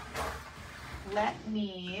 Hang on. Let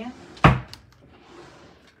me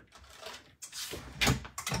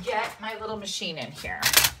get my little machine in here.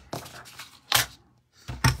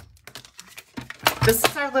 This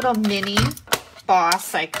is our little mini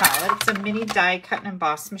boss, I call it. It's a mini die cut and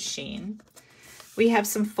emboss machine. We have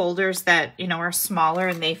some folders that, you know, are smaller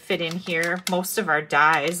and they fit in here. Most of our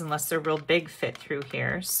dies, unless they're real big, fit through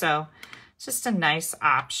here. So it's just a nice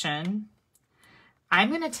option. I'm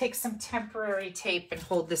going to take some temporary tape and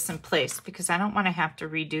hold this in place because I don't want to have to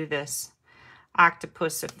redo this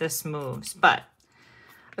octopus if this moves. But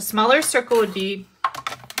a smaller circle would be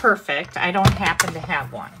perfect. I don't happen to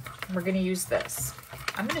have one. We're going to use this.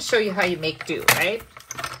 I'm going to show you how you make do, right?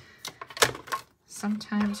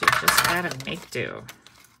 Sometimes you just got to make do.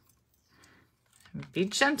 Be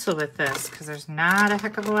gentle with this because there's not a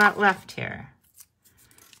heck of a lot left here.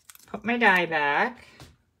 Put my die back.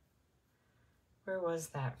 Where was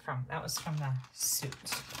that from? That was from the suit.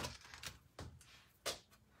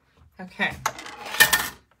 Okay.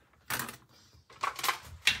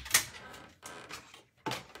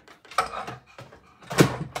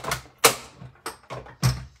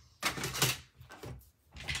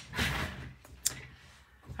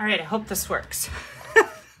 All right, I hope this works.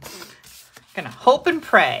 Gonna hope and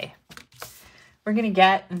pray. We're gonna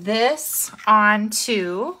get this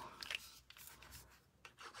onto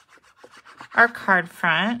our card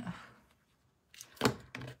front.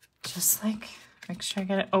 Just like, make sure I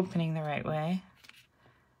get it opening the right way.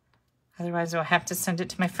 Otherwise I'll have to send it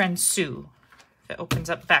to my friend Sue if it opens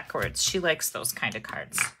up backwards. She likes those kind of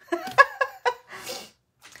cards.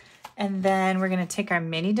 And then we're gonna take our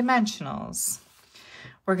mini dimensionals.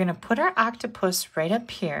 We're going to put our octopus right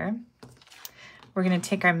up here. We're going to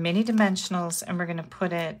take our mini dimensionals and we're going to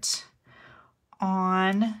put it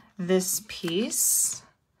on this piece.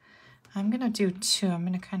 I'm going to do two. I'm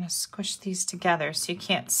going to kind of squish these together so you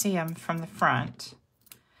can't see them from the front.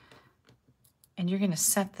 And you're going to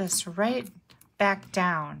set this right back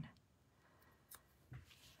down.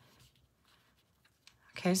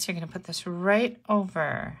 Okay, so you're going to put this right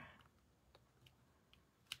over.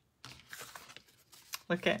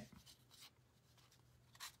 Look at,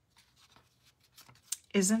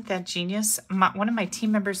 Isn't that genius? One of my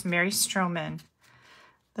team members, Mary Stroman,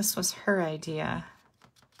 this was her idea.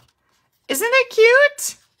 Isn't it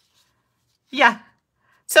cute? Yeah.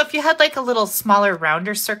 So if you had like a little smaller,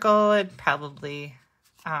 rounder circle, it'd probably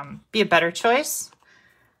be a better choice.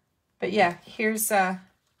 But yeah, here's oh,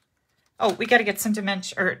 we got to get some not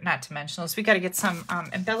dimensionals. We got to get some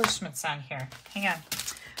embellishments on here. Hang on.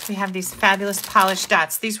 We have these fabulous polished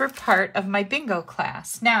dots. These were part of my bingo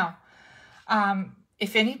class. Now,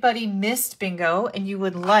 if anybody missed bingo and you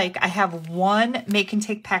would like, I have one make and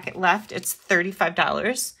take packet left. It's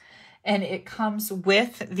 $35. And it comes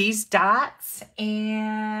with these dots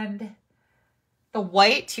and the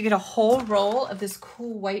white. You get a whole roll of this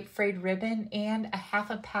cool white frayed ribbon and a half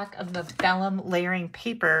a pack of the vellum layering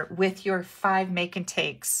paper with your 5 make and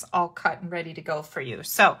takes all cut and ready to go for you.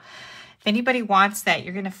 So if anybody wants that,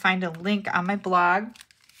 you're going to find a link on my blog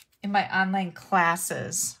in my online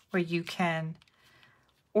classes where you can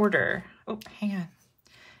order. Oh, hang on.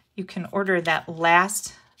 You can order that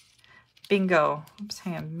last bingo. Oops,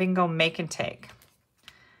 hang on. Bingo make and take.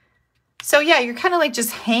 So yeah, you're kind of like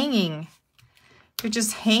just hanging. You're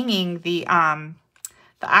just hanging the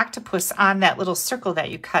octopus on that little circle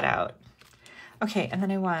that you cut out. Okay, and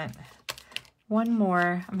then I want one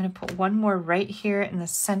more. I'm going to put one more right here in the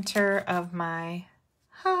center of my,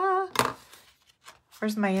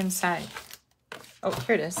 where's my inside? Oh,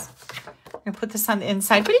 here it is. I'm going to put this on the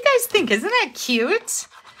inside. What do you guys think? Isn't that cute?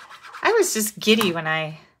 I was just giddy when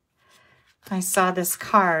I saw this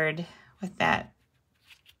card with that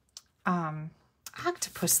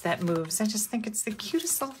octopus that moves. I just think it's the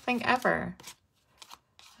cutest little thing ever.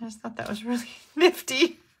 I just thought that was really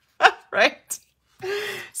nifty, right?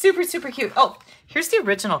 Super, super cute. Oh, here's the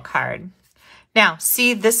original card. Now,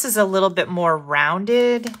 see, this is a little bit more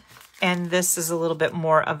rounded, and this is a little bit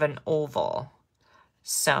more of an oval.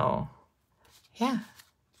 So, yeah,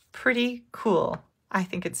 pretty cool. I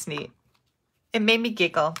think it's neat. It made me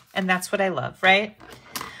giggle, and that's what I love, right?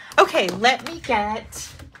 Okay, let me get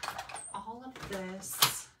all of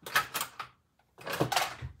this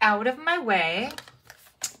out of my way.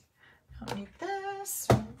 I don't need this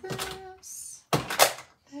or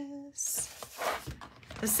this.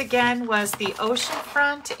 This again was the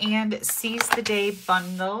Oceanfront and Seize the Day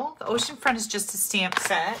bundle. The Oceanfront is just a stamp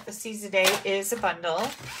set. The Seize the Day is a bundle.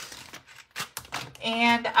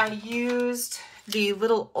 And I used the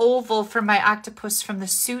little oval for my octopus from the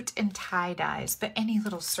suit and tie dyes, but any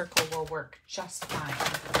little circle will work just fine.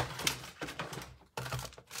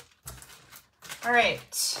 All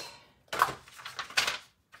right.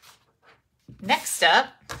 Next up,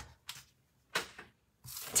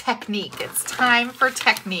 technique. It's time for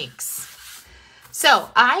techniques. So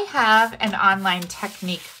I have an online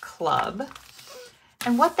technique club,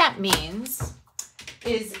 and what that means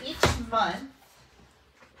is each month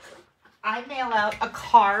I mail out a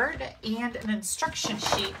card and an instruction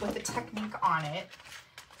sheet with a technique on it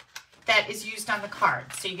that is used on the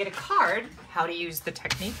card. So you get a card, how to use the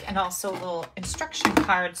technique, and also a little instruction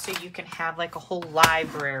card so you can have like a whole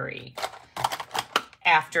library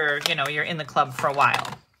after, you know, you're in the club for a while.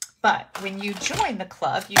 But when you join the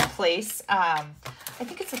club, you place, I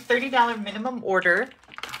think it's a $30 minimum order.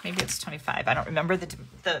 Maybe it's 25. I don't remember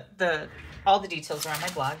all the details are on my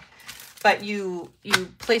blog. But you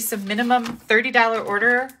place a minimum $30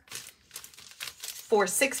 order for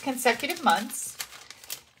 6 consecutive months,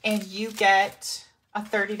 and you get a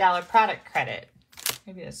 $30 product credit.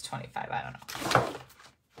 Maybe it's 25, I don't know.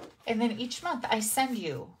 And then each month I send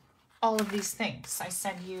you all of these things. I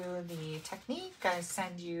send you the technique. I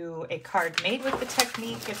send you a card made with the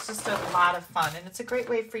technique. It's just a lot of fun, and it's a great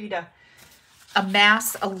way for you to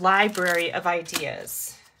amass a library of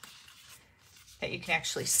ideas that you can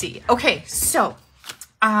actually see. Okay, so,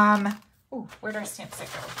 ooh, where'd our stamp set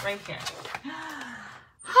go? Right here.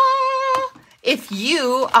 If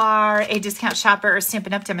you are a discount shopper or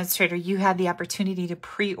Stampin' Up! Demonstrator, you have the opportunity to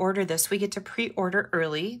pre-order this. We get to pre-order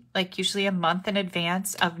early, like usually a month in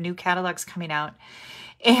advance of new catalogs coming out.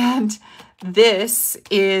 And this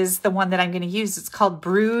is the one that I'm going to use. It's called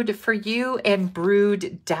Brood for You and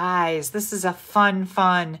Brood Dies. This is a fun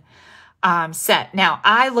set. Now,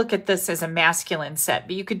 I look at this as a masculine set,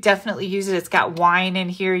 but you could definitely use it. It's got wine in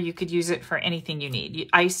here. You could use it for anything you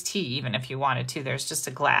need. Iced tea, even if you wanted to. There's just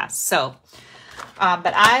a glass. So,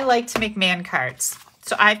 but I like to make man cards.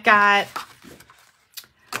 So I've got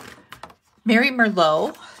Mary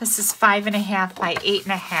Merlot. This is 5.5 by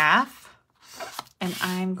 8.5. And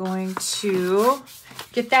I'm going to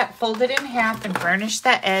get that folded in half and burnish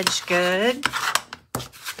that edge good.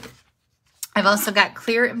 I've also got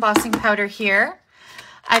clear embossing powder here.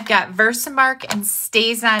 I've got Versamark and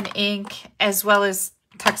Stays On ink, as well as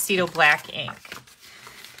tuxedo black ink.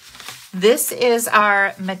 This is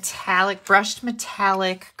our brushed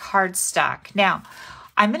metallic cardstock. Now,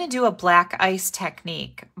 I'm going to do a black ice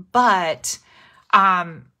technique, but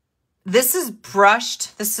this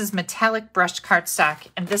is metallic brushed cardstock,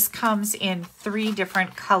 and this comes in 3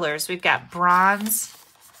 different colors. We've got bronze,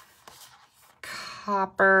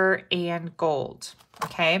 copper, and gold,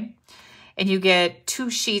 okay? And you get 2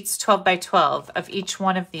 sheets 12 by 12 of each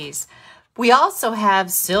one of these. We also have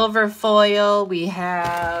silver foil. We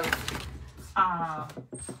have, oh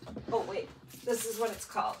wait, this is what it's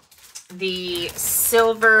called. The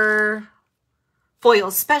silver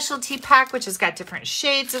foil specialty pack, which has got different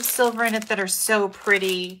shades of silver in it that are so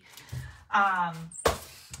pretty.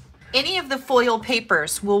 Any of the foil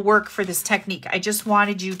papers will work for this technique. I just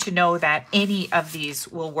wanted you to know that any of these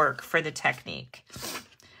will work for the technique.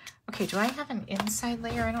 Okay, do I have an inside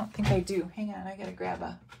layer? I don't think I do. Hang on, I gotta grab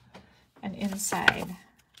an inside.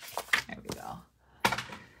 There we go.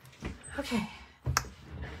 Okay,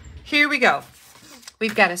 here we go.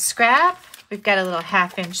 We've got a scrap. We've got a little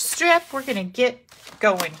 1/2-inch strip. We're gonna get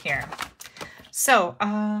going here. So,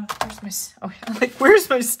 where's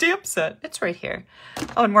my stamp set? It's right here.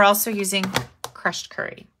 Oh, and we're also using crushed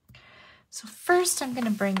curry. So first I'm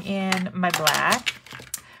gonna bring in my black.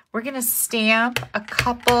 We're gonna stamp a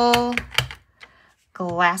couple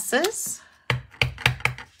glasses,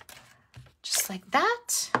 just like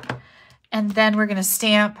that. And then we're gonna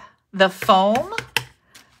stamp the foam,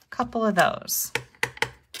 a couple of those.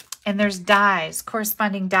 And there's dies,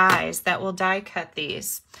 corresponding dies that will die cut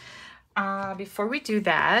these. Before we do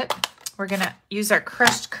that, we're gonna use our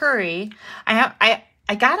crushed curry.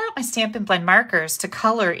 I got out my Stampin' Blend markers to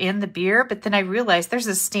color in the beer, but then I realized there's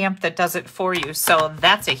a stamp that does it for you. So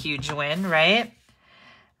that's a huge win, right?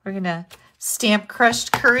 We're gonna stamp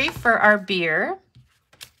crushed curry for our beer,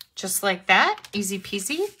 just like that, easy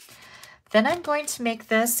peasy. Then I'm going to make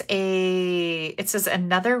this it says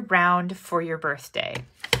another round for your birthday.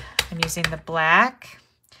 I'm using the black,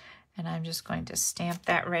 and I'm just going to stamp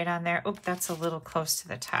that right on there. Oh, that's a little close to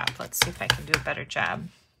the top. Let's see if I can do a better job.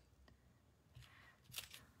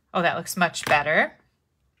 Oh, that looks much better.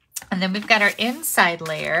 And then we've got our inside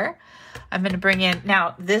layer. I'm going to bring in,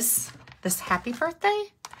 now this happy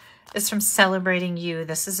birthday is from Celebrating You.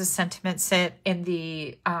 This is a sentiment set in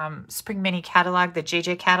the Spring Mini catalog, the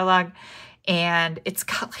JJ catalog. And it's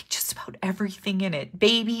got like just about everything in it.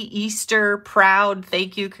 Baby, Easter, proud,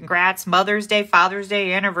 thank you, congrats, Mother's Day, Father's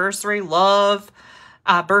Day, anniversary, love,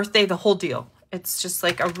 birthday, the whole deal. It's just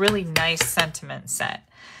like a really nice sentiment set.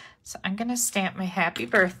 So I'm going to stamp my happy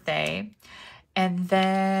birthday. And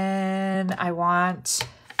then I want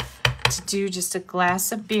to do just a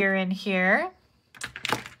glass of beer in here.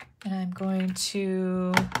 And I'm going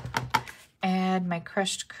to add my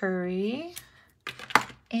crushed curry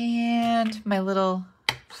and my little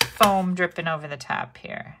foam dripping over the top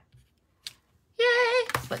here.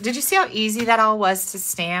 Yay! Did you see how easy that all was to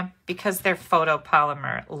stamp? Because they're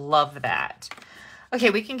photopolymer. Love that. Okay,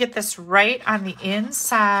 we can get this right on the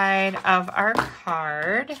inside of our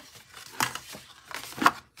card.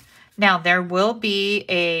 Now, there will be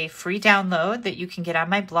a free download that you can get on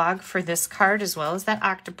my blog for this card as well as that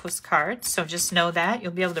octopus card. So just know that.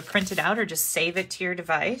 You'll be able to print it out or just save it to your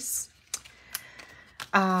device.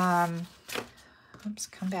 Oops,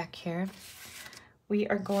 come back here. We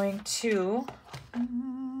are going to,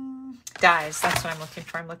 dies, that's what I'm looking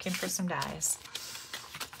for. I'm looking for some dies.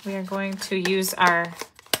 We are going to use our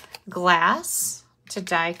glass to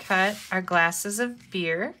die cut our glasses of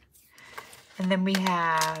beer. And then we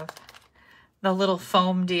have the little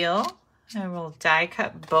foam deal. And we'll die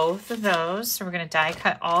cut both of those. So we're going to die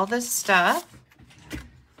cut all this stuff.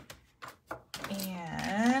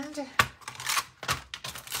 And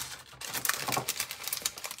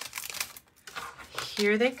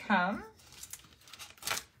here they come.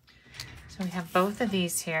 So we have both of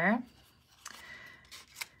these here.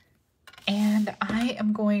 And I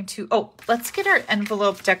am going to, let's get our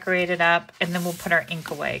envelope decorated up and then we'll put our ink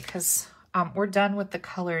away because we're done with the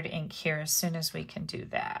colored ink here as soon as we can do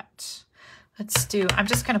that. I'm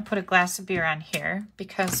just going to put a glass of beer on here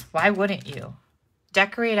because why wouldn't you?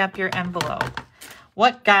 Decorate up your envelope.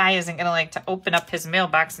 What guy isn't going to like to open up his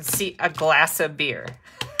mailbox and see a glass of beer?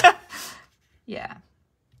 Yeah.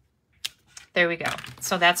 There we go.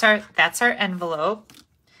 So that's our envelope.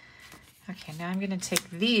 Okay, now I'm going to take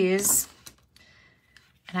these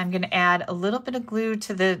and I'm going to add a little bit of glue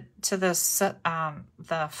to the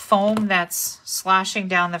foam that's sloshing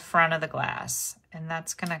down the front of the glass, and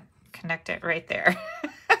that's going to connect it right there.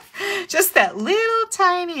 Just that little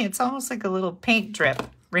tiny, it's almost like a little paint drip,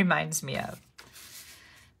 reminds me of.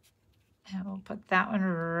 And we'll put that one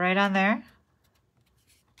right on there.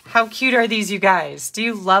 How cute are these, you guys? Do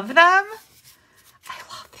you love them? I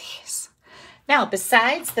love these. Now,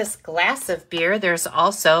 besides this glass of beer, there's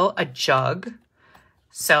also a jug.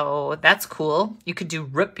 So that's cool. You could do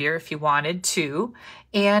root beer if you wanted to.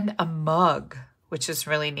 And a mug, which is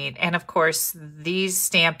really neat. And of course, these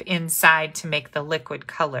stamp inside to make the liquid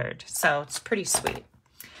colored. So it's pretty sweet.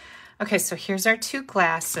 Okay, so here's our two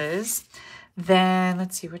glasses. Then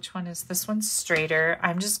let's see, which one is this one straighter.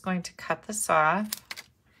 I'm just going to cut this off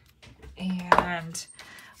and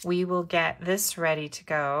we will get this ready to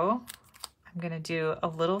go. I'm going to do a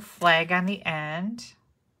little flag on the end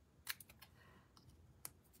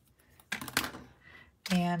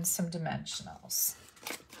and some dimensionals.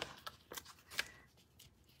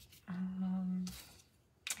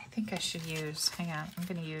 I think I should use, hang on, I'm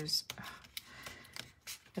going to use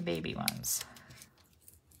the baby ones.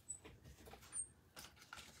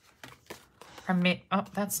 Oh,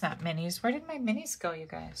 that's not minis. Where did my minis go, you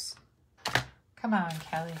guys? Come on,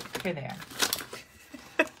 Kelly. Here they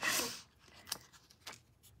are.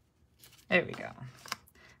 There we go.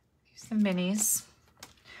 Use the minis.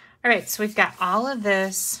 All right, so we've got all of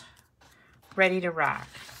this ready to rock.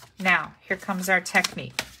 Now, here comes our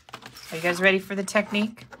technique. Are you guys ready for the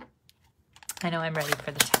technique? I know I'm ready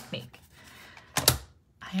for the technique.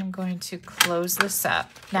 I am going to close this up.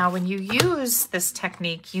 Now, when you use this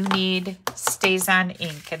technique, you need StazOn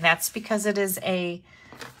ink, and that's because it is a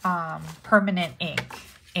permanent ink.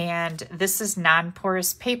 And this is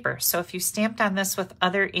non-porous paper. So if you stamped on this with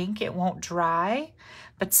other ink, it won't dry,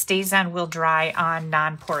 but StazOn will dry on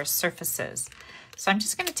non-porous surfaces. So I'm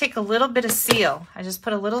just going to take a little bit of seal. I just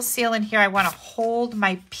put a little seal in here. I want to hold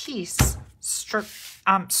my piece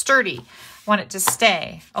sturdy. I want it to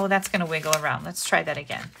stay. Oh, that's going to wiggle around. Let's try that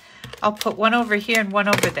again. I'll put one over here and one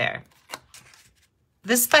over there.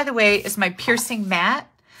 This, by the way, is my piercing mat.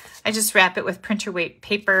 I just wrap it with printer weight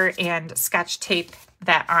paper and Scotch tape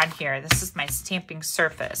that on here. This is my stamping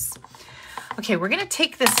surface. Okay, we're going to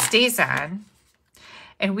take this StazOn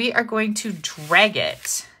and we are going to drag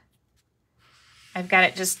it. I've got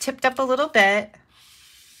it just tipped up a little bit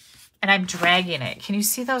and I'm dragging it. Can you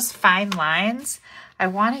see those fine lines? I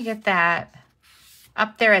want to get that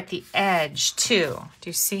up there at the edge too. Do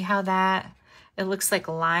you see how that, it looks like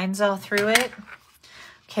lines all through it?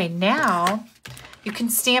 Okay, now you can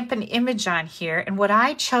stamp an image on here. And what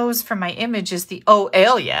I chose for my image is the O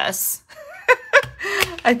alias.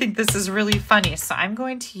 I think this is really funny. So I'm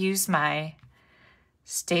going to use my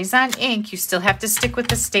StazOn ink. You still have to stick with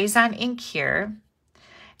the StazOn ink here.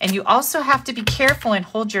 And you also have to be careful and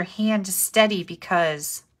hold your hand steady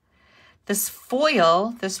because this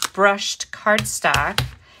foil, this brushed cardstock,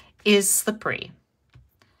 is slippery.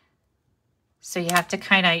 So you have to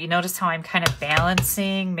kind of, you notice how I'm kind of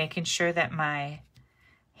balancing, making sure that my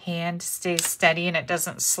hand stays steady and it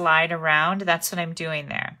doesn't slide around. That's what I'm doing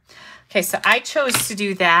there. Okay, so I chose to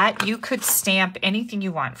do that. You could stamp anything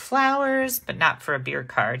you want, flowers, but not for a beer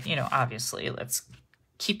card. You know, obviously, let's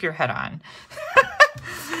keep your head on.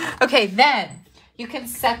 Okay, then you can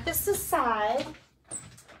set this aside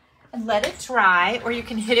and let it dry, or you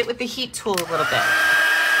can hit it with the heat tool a little bit.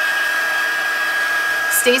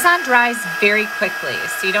 StazOn dries very quickly,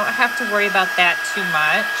 so you don't have to worry about that too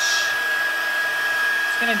much.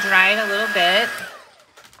 Just gonna dry it a little bit.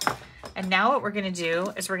 And now what we're gonna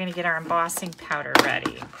do is we're gonna get our embossing powder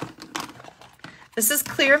ready. This is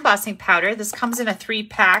clear embossing powder. This comes in a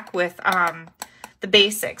 3-pack with the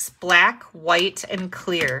basics, black, white, and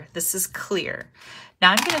clear. This is clear.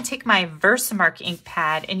 Now I'm gonna take my Versamark ink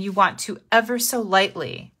pad and you want to ever so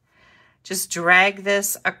lightly just drag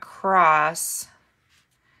this across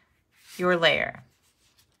your layer.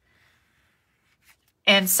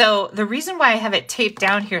 And so the reason why I have it taped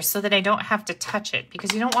down here so that I don't have to touch it,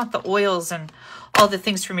 because you don't want the oils and all the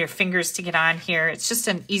things from your fingers to get on here. It's just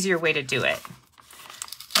an easier way to do it.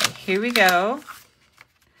 Okay, here we go.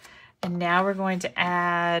 And now we're going to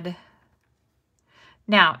add,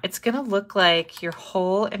 now it's going to look like your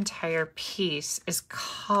whole entire piece is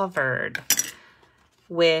covered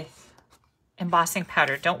with embossing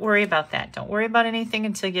powder. Don't worry about that. Don't worry about anything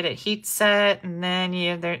until you get it heat set, and then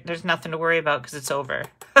there's nothing to worry about because it's over.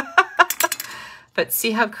 But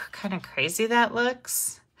see how kind of crazy that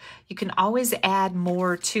looks? You can always add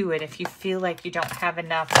more to it if you feel like you don't have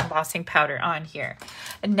enough embossing powder on here.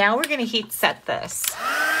 And now we're going to heat set this.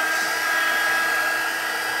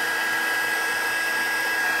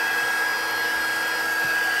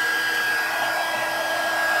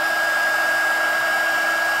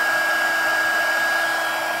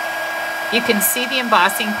 You can see the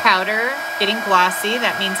embossing powder getting glossy.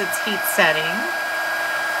 That means it's heat setting.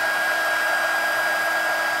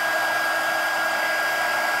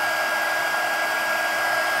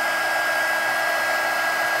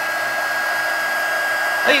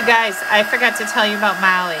 you guys, I forgot to tell you about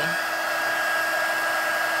Molly.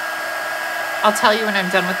 I'll tell you when I'm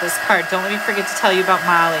done with this card. Don't let me forget to tell you about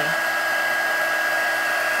Molly.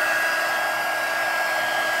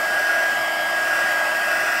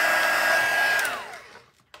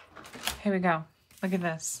 Here we go. Look at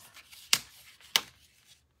this.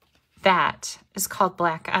 That is called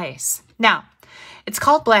black ice. Now, it's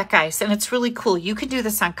called black ice, and it's really cool. You can do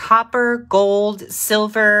this on copper, gold,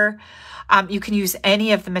 silver. You can use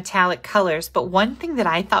any of the metallic colors. But one thing that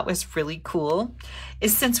I thought was really cool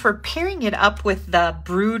is since we're pairing it up with the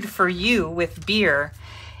Brewed for You with beer,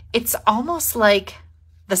 it's almost like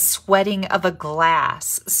the sweating of a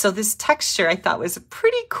glass. So this texture I thought was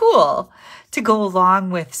pretty cool to go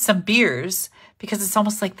along with some beers because it's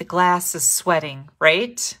almost like the glass is sweating,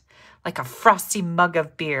 right? Like a frosty mug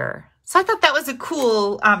of beer. So I thought that was a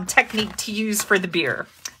cool technique to use for the beer.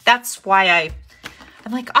 That's why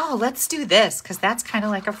I'm like, oh, let's do this because that's kind of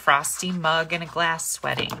like a frosty mug and a glass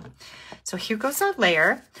sweating. So here goes our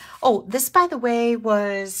layer. Oh, this, by the way,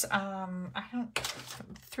 was 3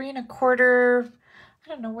 1/4. I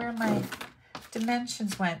don't know where my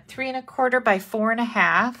dimensions went. 3 1/4 by 4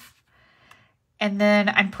 1/2. And then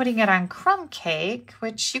I'm putting it on crumb cake,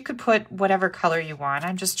 which you could put whatever color you want.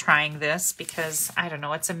 I'm just trying this because, I don't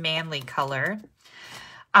know, it's a manly color.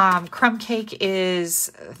 Crumb cake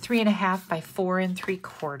is 3 1/2 by 4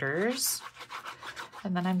 3/4.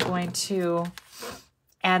 And then I'm going to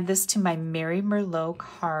add this to my Mary Merlot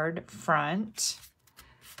card front.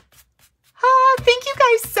 Oh, thank you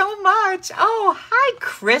guys so much. Oh, hi,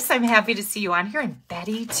 Chris. I'm happy to see you on here. And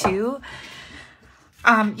Betty, too.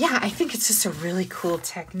 Yeah, I think it's just a really cool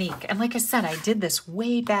technique. And like I said, I did this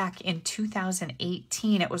way back in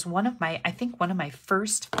 2018. It was I think one of my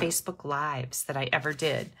first Facebook Lives that I ever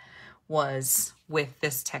did was with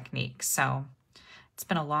this technique. So it's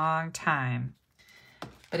been a long time,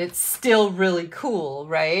 but it's still really cool,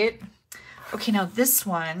 right? Okay, now this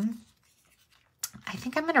one, I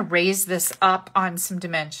think I'm going to raise this up on some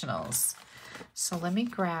dimensionals. So let me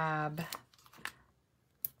grab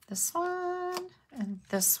this one and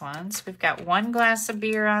this one. So we've got 1 glass of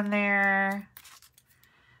beer on there.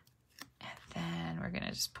 And then we're going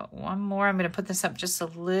to just put one more. I'm going to put this up just a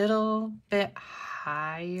little bit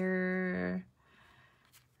higher.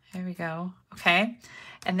 There we go. Okay.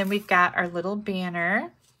 And then we've got our little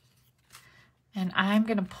banner. And I'm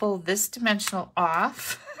going to pull this dimensional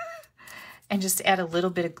off and just add a little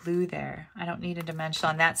bit of glue there. I don't need a dimensional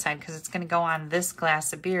on that side because it's going to go on this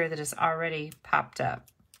glass of beer that is already popped up.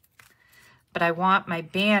 But I want my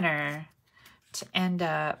banner to end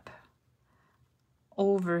up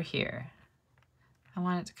over here. I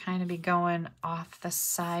want it to kind of be going off the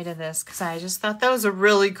side of this because I just thought that was a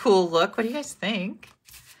really cool look. What do you guys think?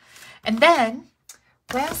 And then,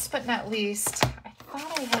 last but not least, I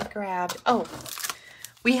thought I had grabbed, oh,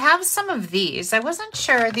 we have some of these. I wasn't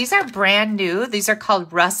sure. These are brand new. These are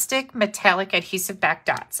called Rustic Metallic Adhesive Back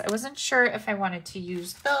Dots. I wasn't sure if I wanted to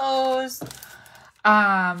use those.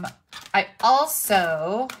 I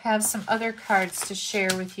also have some other cards to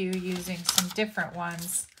share with you using some different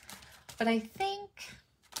ones. But I think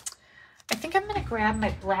I'm going to grab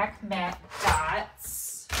my black matte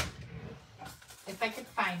dots, if I could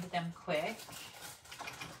find them quick.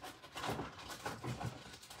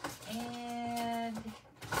 And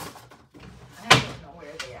I don't know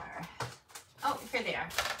where they are. Oh, here they are.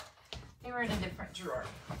 They were in a different drawer.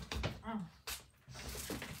 Oh.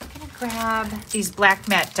 I'm going to grab these black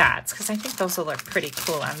matte dots because I think those will look pretty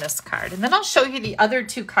cool on this card. And then I'll show you the other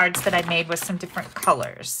 2 cards that I made with some different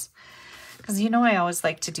colors. Because you know I always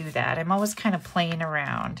like to do that. I'm always kind of playing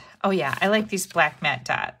around. Oh yeah, I like these black matte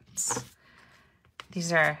dots.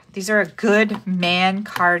 These are a good man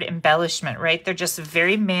card embellishment, right? They're just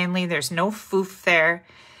very manly. There's no foof there.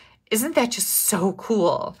 Isn't that just so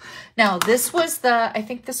cool? Now, this was I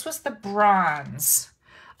think this was the bronze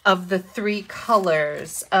of the 3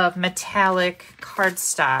 colors of metallic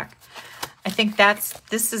cardstock. I think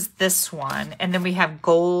this is this one. And then we have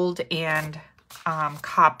gold and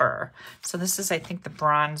copper. So this is, I think, the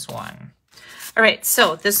bronze one. All right,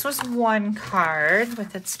 so this was one card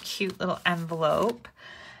with its cute little envelope.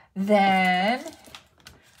 Then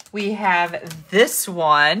we have this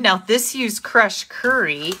one. Now, this used crushed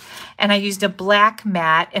curry, and I used a black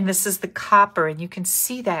matte, and this is the copper, and you can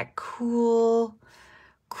see that cool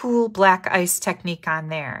black ice technique on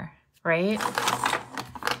there, right?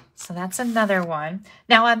 So that's another one.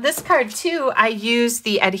 Now on this card too, I used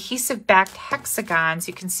the adhesive backed hexagons.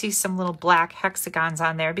 You can see some little black hexagons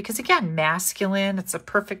on there because again, masculine, it's a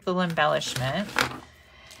perfect little embellishment.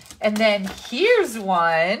 And then here's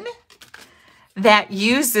one that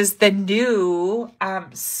uses the new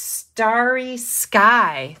Starry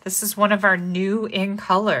Sky. This is one of our new in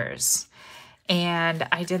colors. And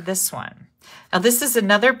I did this one. Now this is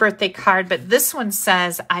another birthday card, but this one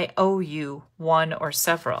says, I owe you one or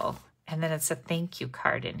several. And then it's a thank you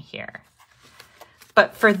card in here.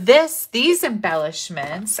 But for these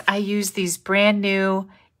embellishments, I use these brand new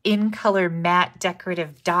in color matte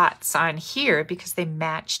decorative dots on here because they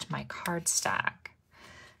matched my cardstock.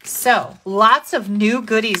 So lots of new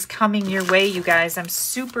goodies coming your way, you guys. I'm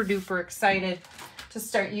super duper excited to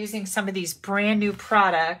start using some of these brand new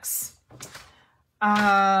products.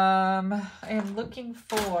 I am looking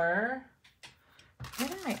for, where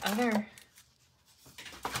did my other,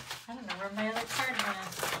 I don't know where my other card went.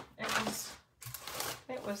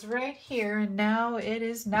 It was right here, and now it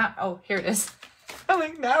is not. Oh, here it is. I'm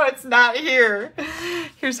like, no, it's not here.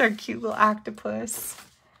 Here's our cute little octopus.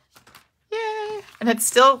 Yay. And it's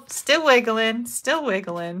still wiggling,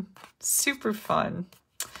 Super fun.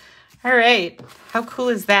 All right. How cool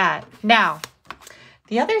is that? Now,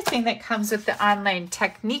 the other thing that comes with the Online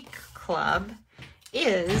Technique Club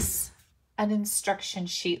is an instruction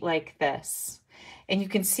sheet like this. And you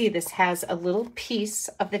can see this has a little piece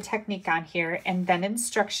of the technique on here and then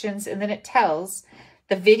instructions, and then it tells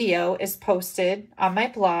the video is posted on my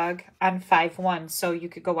blog on 5/1, so you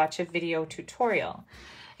could go watch a video tutorial.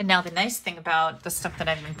 And now the nice thing about the stuff that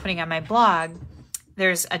I've been putting on my blog,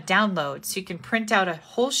 there's a download. So you can print out a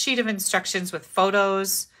whole sheet of instructions with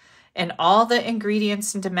photos and all the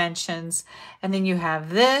ingredients and dimensions. And then you have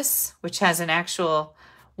this, which has an actual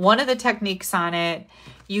one of the techniques on it.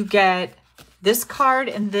 You get this card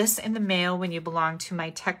and this in the mail when you belong to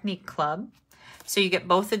my technique club. So you get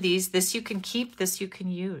both of these. This you can keep, this you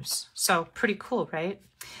can use. So pretty cool, right?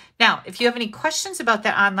 Now, if you have any questions about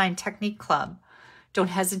the Online Technique Club, don't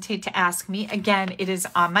hesitate to ask me. Again, it is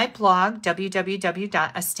on my blog,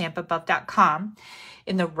 www.AStampAbove.com.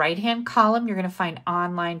 In the right-hand column, you're going to find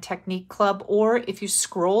Online Technique Club, or if you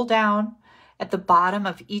scroll down at the bottom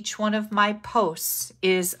of each one of my posts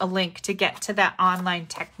is a link to get to that Online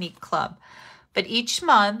Technique Club. But each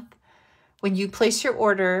month, when you place your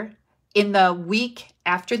order, in the week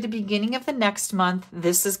after the beginning of the next month,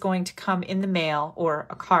 this is going to come in the mail, or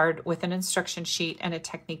a card with an instruction sheet and a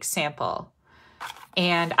technique sample.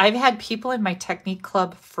 And I've had people in my technique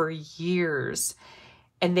club for years,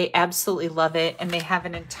 and they absolutely love it. And they have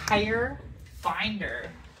an entire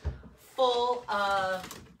binder full of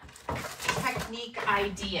technique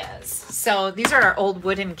ideas. So these are our old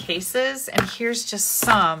wooden cases, and here's just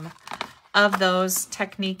some of those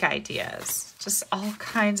technique ideas. Just all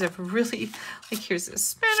kinds of really, like here's a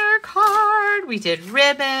spinner card. We did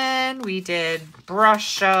ribbon, we did brush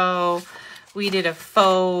show, we did a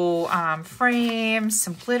faux frame,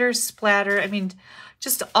 some glitter splatter. I mean,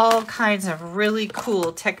 just all kinds of really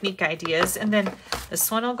cool technique ideas. And then this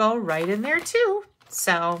one will go right in there too.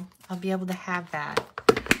 So I'll be able to have that.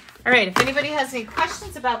 All right, if anybody has any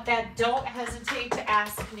questions about that, don't hesitate to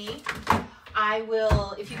ask me. I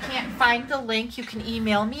will, if you can't find the link, you can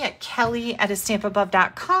email me at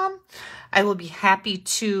kelly@AStampAbove.com. I will be happy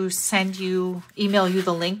to email you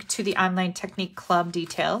the link to the Online Technique Club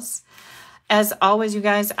details. As always, you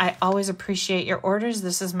guys, I always appreciate your orders.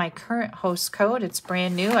 This is my current host code. It's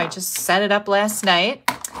brand new. I just set it up last night.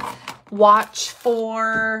 Watch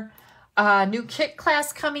for a new kit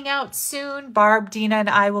class coming out soon. Barb, Dina, and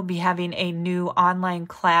I will be having a new online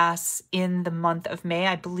class in the month of May.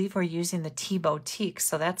 I believe we're using the Tea Boutique,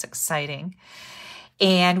 so that's exciting.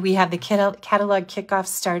 And we have the catalog kickoff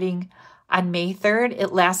starting on May 3rd.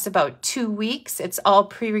 It lasts about 2 weeks. It's all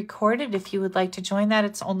pre-recorded. If you would like to join that,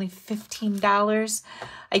 it's only $15.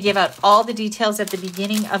 I gave out all the details at the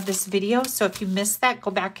beginning of this video, so if you missed that,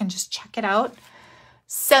 go back and just check it out.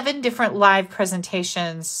 7 different live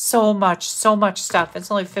presentations, so much stuff.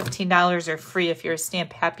 It's only $15 or free if you're a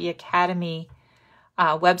Stamp Happy Academy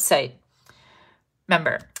website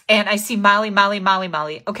member. And I see Molly.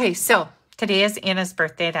 Okay, so today is Anna's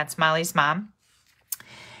birthday. That's Molly's mom.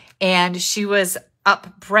 And she was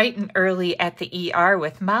up bright and early at the ER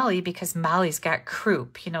with Molly because Molly's got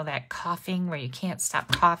croup. You know, that coughing where you can't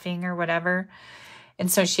stop coughing or whatever. And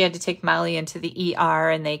so she had to take Molly into the ER,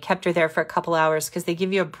 and they kept her there for a couple hours because they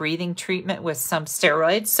give you a breathing treatment with some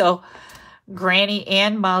steroids. So Granny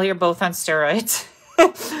and Molly are both on steroids.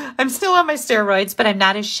 I'm still on my steroids, but I'm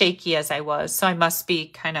not as shaky as I was. So I must be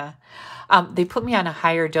kind of, they put me on a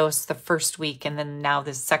higher dose the first week, and then now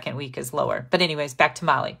the second week is lower. But anyways, back to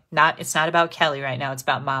Molly. It's not about Kelly right now. It's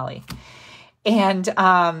about Molly. And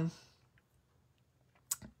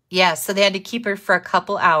Yeah, so they had to keep her for a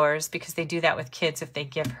couple hours because they do that with kids if they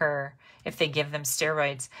give them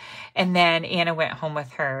steroids. And then Anna went home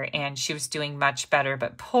with her and she was doing much better.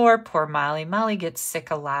 But poor Molly. Molly gets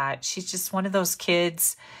sick a lot. She's just one of those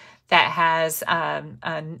kids that has a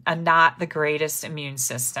not the greatest immune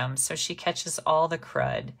system. So she catches all the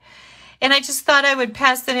crud. And I just thought I would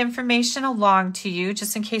pass that information along to you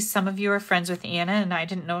just in case some of you are friends with Anna and I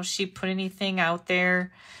didn't know if she put anything out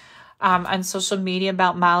there on social media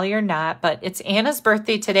about Molly or not. But it's Anna's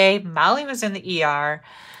birthday today. Molly was in the ER.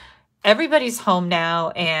 Everybody's home now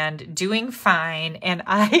and doing fine. And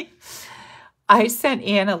I sent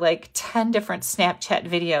Anna like 10 different Snapchat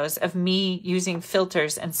videos of me using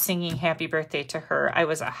filters and singing happy birthday to her. I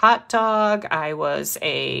was a hot dog. I was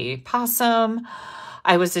a possum.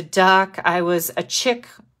 I was a duck. I was a chick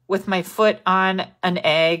with my foot on an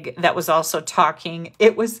egg that was also talking.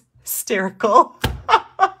 It was hysterical.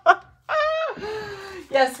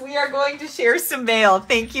 Yes, we are going to share some mail.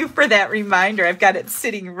 Thank you for that reminder. I've got it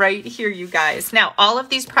sitting right here, you guys. Now, all of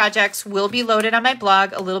these projects will be loaded on my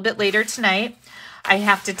blog a little bit later tonight. I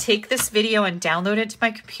have to take this video and download it to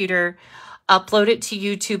my computer, upload it to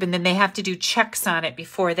YouTube, and then they have to do checks on it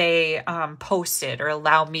before they post it or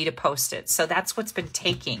allow me to post it. So that's what's been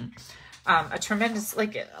taking a tremendous,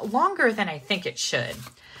 like longer than I think it should.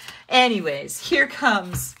 Anyways, here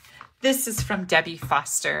comes, this is from Debbie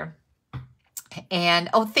Foster. And,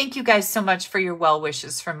 oh, thank you guys so much for your well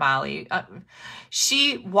wishes for Molly.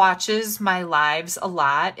 She watches my lives a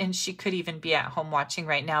lot, and she could even be at home watching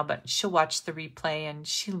right now, but she'll watch the replay, and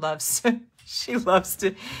she loves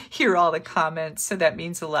to hear all the comments, so that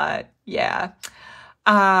means a lot. Yeah.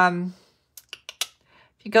 If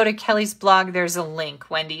you go to Kelly's blog, there's a link,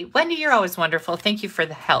 Wendy. Wendy, you're always wonderful. Thank you for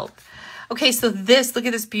the help. Okay, so look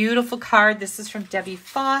at this beautiful card. This is from Debbie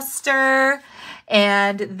Foster.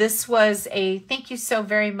 And this was a thank you so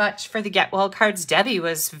very much for the Get Well cards. Debbie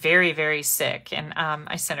was very, very sick. And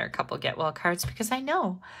I sent her a couple Get Well cards because I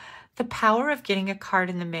know the power of getting a card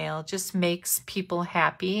in the mail just makes people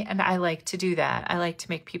happy. And I like to do that. I like to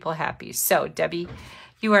make people happy. So Debbie,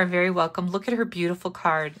 you are very welcome. Look at her beautiful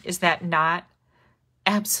card. Is that not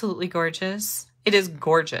absolutely gorgeous? It is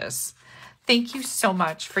gorgeous. Thank you so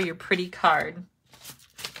much for your pretty card.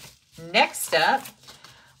 Next up,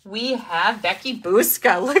 we have Becky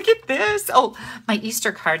Buska. Look at this. Oh, my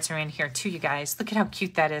Easter cards are in here too, you guys. Look at how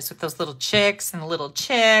cute that is with those little chicks and the little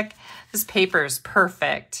chick. This paper is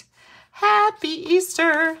perfect. Happy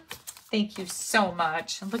Easter. Thank you so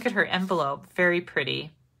much. And look at her envelope. Very pretty.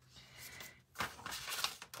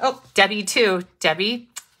 Oh, Debbie too. Debbie,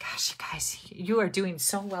 gosh, you guys, you are doing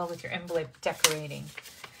so well with your envelope decorating.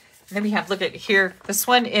 And then we have, look at here. This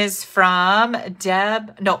one is from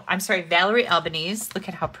Valerie Albanese. Look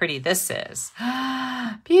at how pretty this is.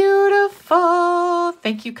 Beautiful.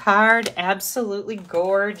 Thank you, card. Absolutely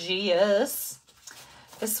gorgeous.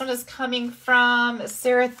 This one is coming from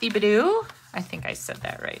Sarah Thibodeau. I think I said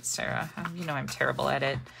that right, Sarah. You know I'm terrible at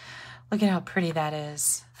it. Look at how pretty that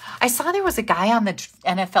is. I saw there was a guy on the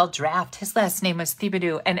NFL draft. His last name was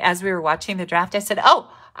Thibodeau. And as we were watching the draft, I said, oh,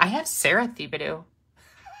 I have Sarah Thibodeau.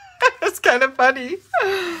 It's kind of funny.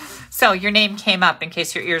 So your name came up in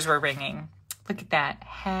case your ears were ringing. Look at that.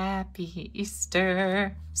 Happy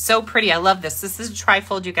Easter. So pretty. I love this. This is a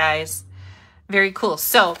trifold, you guys. Very cool.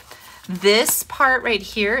 So this part right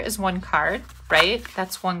here is one card, right?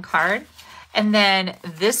 That's one card. And then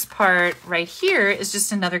this part right here is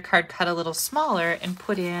just another card cut a little smaller and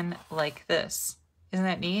put in like this. Isn't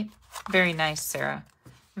that neat? Very nice, Sarah.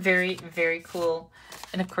 Very, very cool.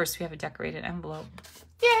 And of course we have a decorated envelope.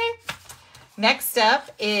 Yay! Next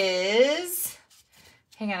up is,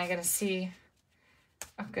 hang on, I gotta see.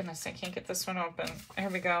 Oh goodness, I can't get this one open. Here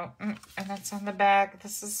we go. And that's on the back.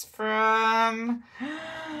 This is from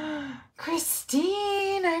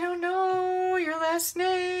Christine. I don't know your last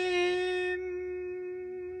name.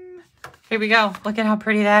 Here we go. Look at how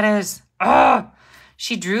pretty that is. Oh,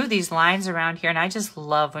 she drew these lines around here, and I just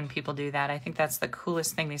love when people do that. I think that's the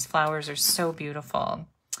coolest thing. These flowers are so beautiful.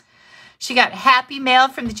 She got happy mail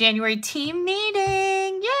from the January team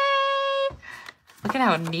meeting. Yay! Look at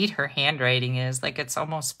how neat her handwriting is. Like, it's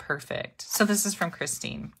almost perfect. So this is from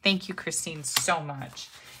Christine. Thank you, Christine, so much.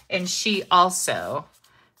 And she also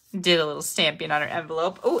did a little stamping on her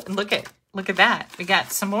envelope. Oh, and look at that. We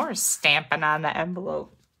got some more stamping on the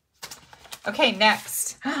envelope. Okay,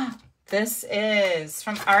 next. This is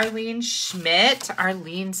from Arlene Schmidt.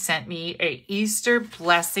 Arlene sent me a Easter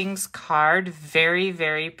Blessings card. Very,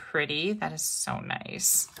 very pretty. That is so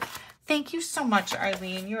nice. Thank you so much,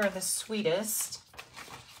 Arlene. You are the sweetest.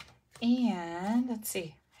 And let's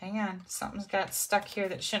see. Hang on. Something's got stuck here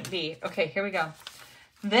that shouldn't be. Okay, here we go.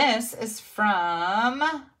 This is from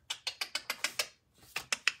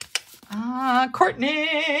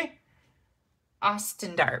Courtney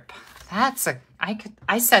AStampAbove. That's a,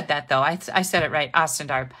 I said that though. I said it right,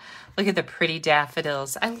 AStampAbove. Look at the pretty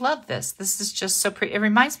daffodils. I love this. This is just so pretty. It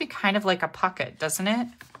reminds me kind of like a pocket, doesn't it?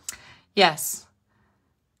 Yes.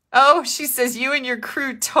 Oh, she says, you and your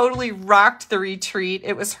crew totally rocked the retreat.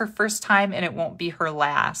 It was her first time and it won't be her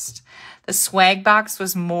last. The swag box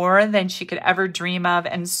was more than she could ever dream of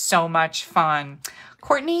and so much fun.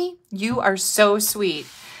 Courtney, you are so sweet.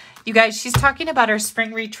 You guys, she's talking about our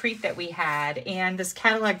spring retreat that we had, and this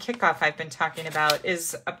catalog kickoff I've been talking about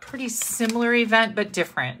is a pretty similar event, but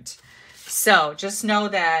different. So just know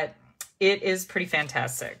that it is pretty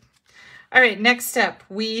fantastic. All right, next up,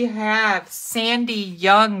 we have Sandy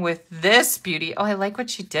Young with this beauty. Oh, I like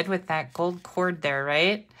what she did with that gold cord there,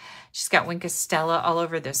 right? She's got Wink Stella all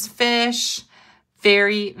over this fish.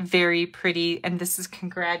 Very, very pretty. And this is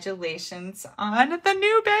congratulations on the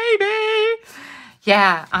new baby.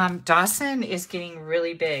 Yeah, Dawson is getting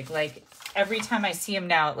really big. Like every time I see him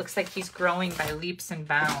now, it looks like he's growing by leaps and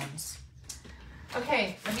bounds.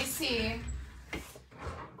 Okay, let me see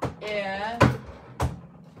if,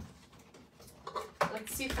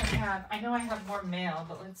 let's see if I know I have more mail,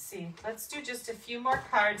 but let's see. Let's do just a few more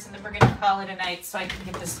cards and then we're gonna call it a night so I can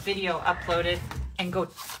get this video uploaded and go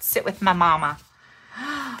sit with my mama.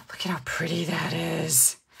 Look at how pretty that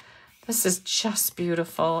is. This is just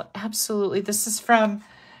beautiful. Absolutely. This is from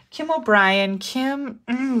Kim O'Brien. Kim,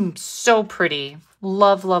 so pretty.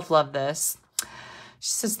 Love, love, love this. She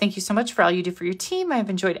says, thank you so much for all you do for your team. I've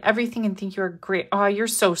enjoyed everything and think you're great. Oh, you're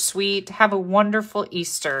so sweet. Have a wonderful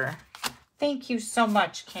Easter. Thank you so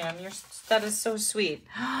much, Kim. That is so sweet.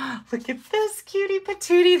 Look at this cutie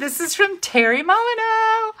patootie. This is from Terry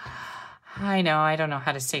Molyneux. I know, I don't know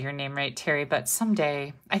how to say your name right, Terry, but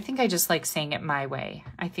someday, I think I just like saying it my way.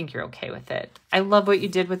 I think you're okay with it. I love what you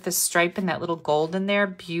did with the stripe and that little gold in there.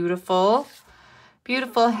 Beautiful.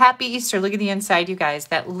 Beautiful. Happy Easter. Look at the inside, you guys.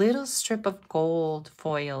 That little strip of gold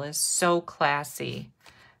foil is so classy.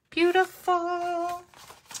 Beautiful.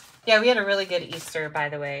 Yeah, we had a really good Easter, by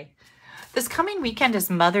the way. This coming weekend is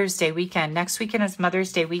Mother's Day weekend. Next weekend is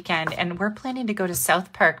Mother's Day weekend, and we're planning to go to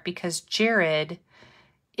South Park because Jared,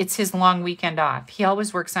 it's his long weekend off. He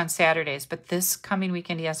always works on Saturdays, but this coming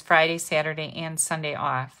weekend he has Friday, Saturday, and Sunday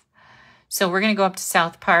off. So we're going to go up to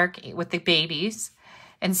South Park with the babies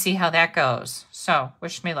and see how that goes. So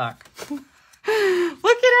wish me luck. Look at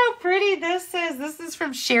how pretty this is. This is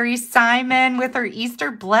from Sherry Simon with her Easter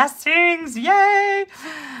blessings. Yay!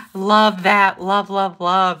 Love that. Love, love,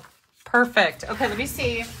 love. Perfect. Okay, let me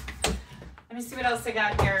see. Let me see what else I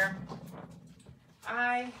got here.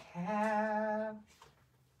 I have...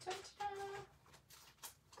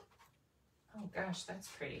 Oh gosh, that's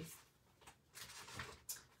pretty.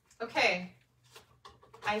 Okay.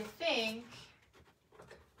 I think...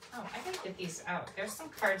 Oh, I gotta get these out. There's some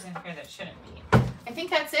cards in here that shouldn't be. I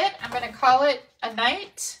think that's it. I'm gonna call it a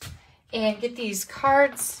night and get these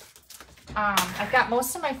cards. I've got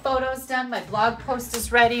most of my photos done. My blog post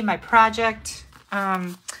is ready. My project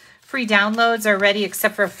free downloads are ready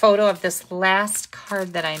except for a photo of this last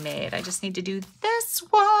card that I made. I just need to do this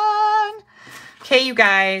one. Okay, you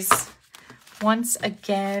guys. Once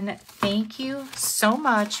again, thank you so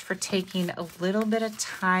much for taking a little bit of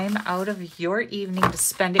time out of your evening to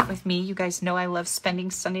spend it with me. You guys know I love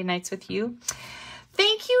spending Sunday nights with you.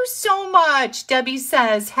 Thank you so much. Debbie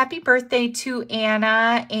says, happy birthday to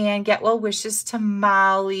Anna and get well wishes to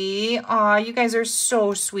Molly. Aw, you guys are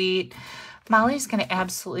so sweet. Molly's going to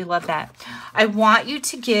absolutely love that. I want you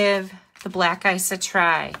to give the black ice a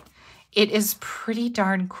try. It is pretty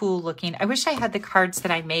darn cool looking. I wish I had the cards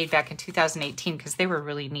that I made back in 2018 because they were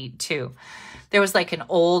really neat too. There was like an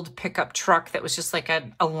old pickup truck that was just like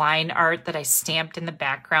a line art that I stamped in the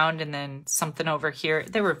background and then something over here.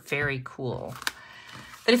 They were very cool.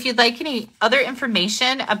 But if you'd like any other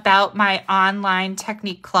information about my online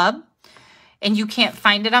technique club and you can't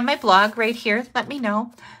find it on my blog right here, let me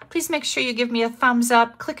know. Please make sure you give me a thumbs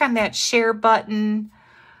up. Click on that share button.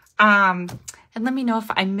 And let me know if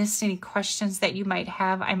I missed any questions that you might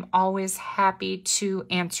have. I'm always happy to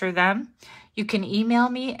answer them. You can email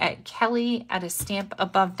me at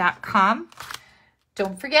kelly@AStampAbove.com.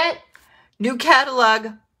 Don't forget, new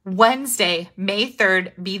catalog Wednesday, May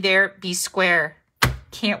 3rd. Be there, be square.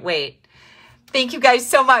 Can't wait. Thank you guys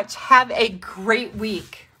so much. Have a great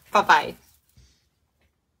week. Bye-bye.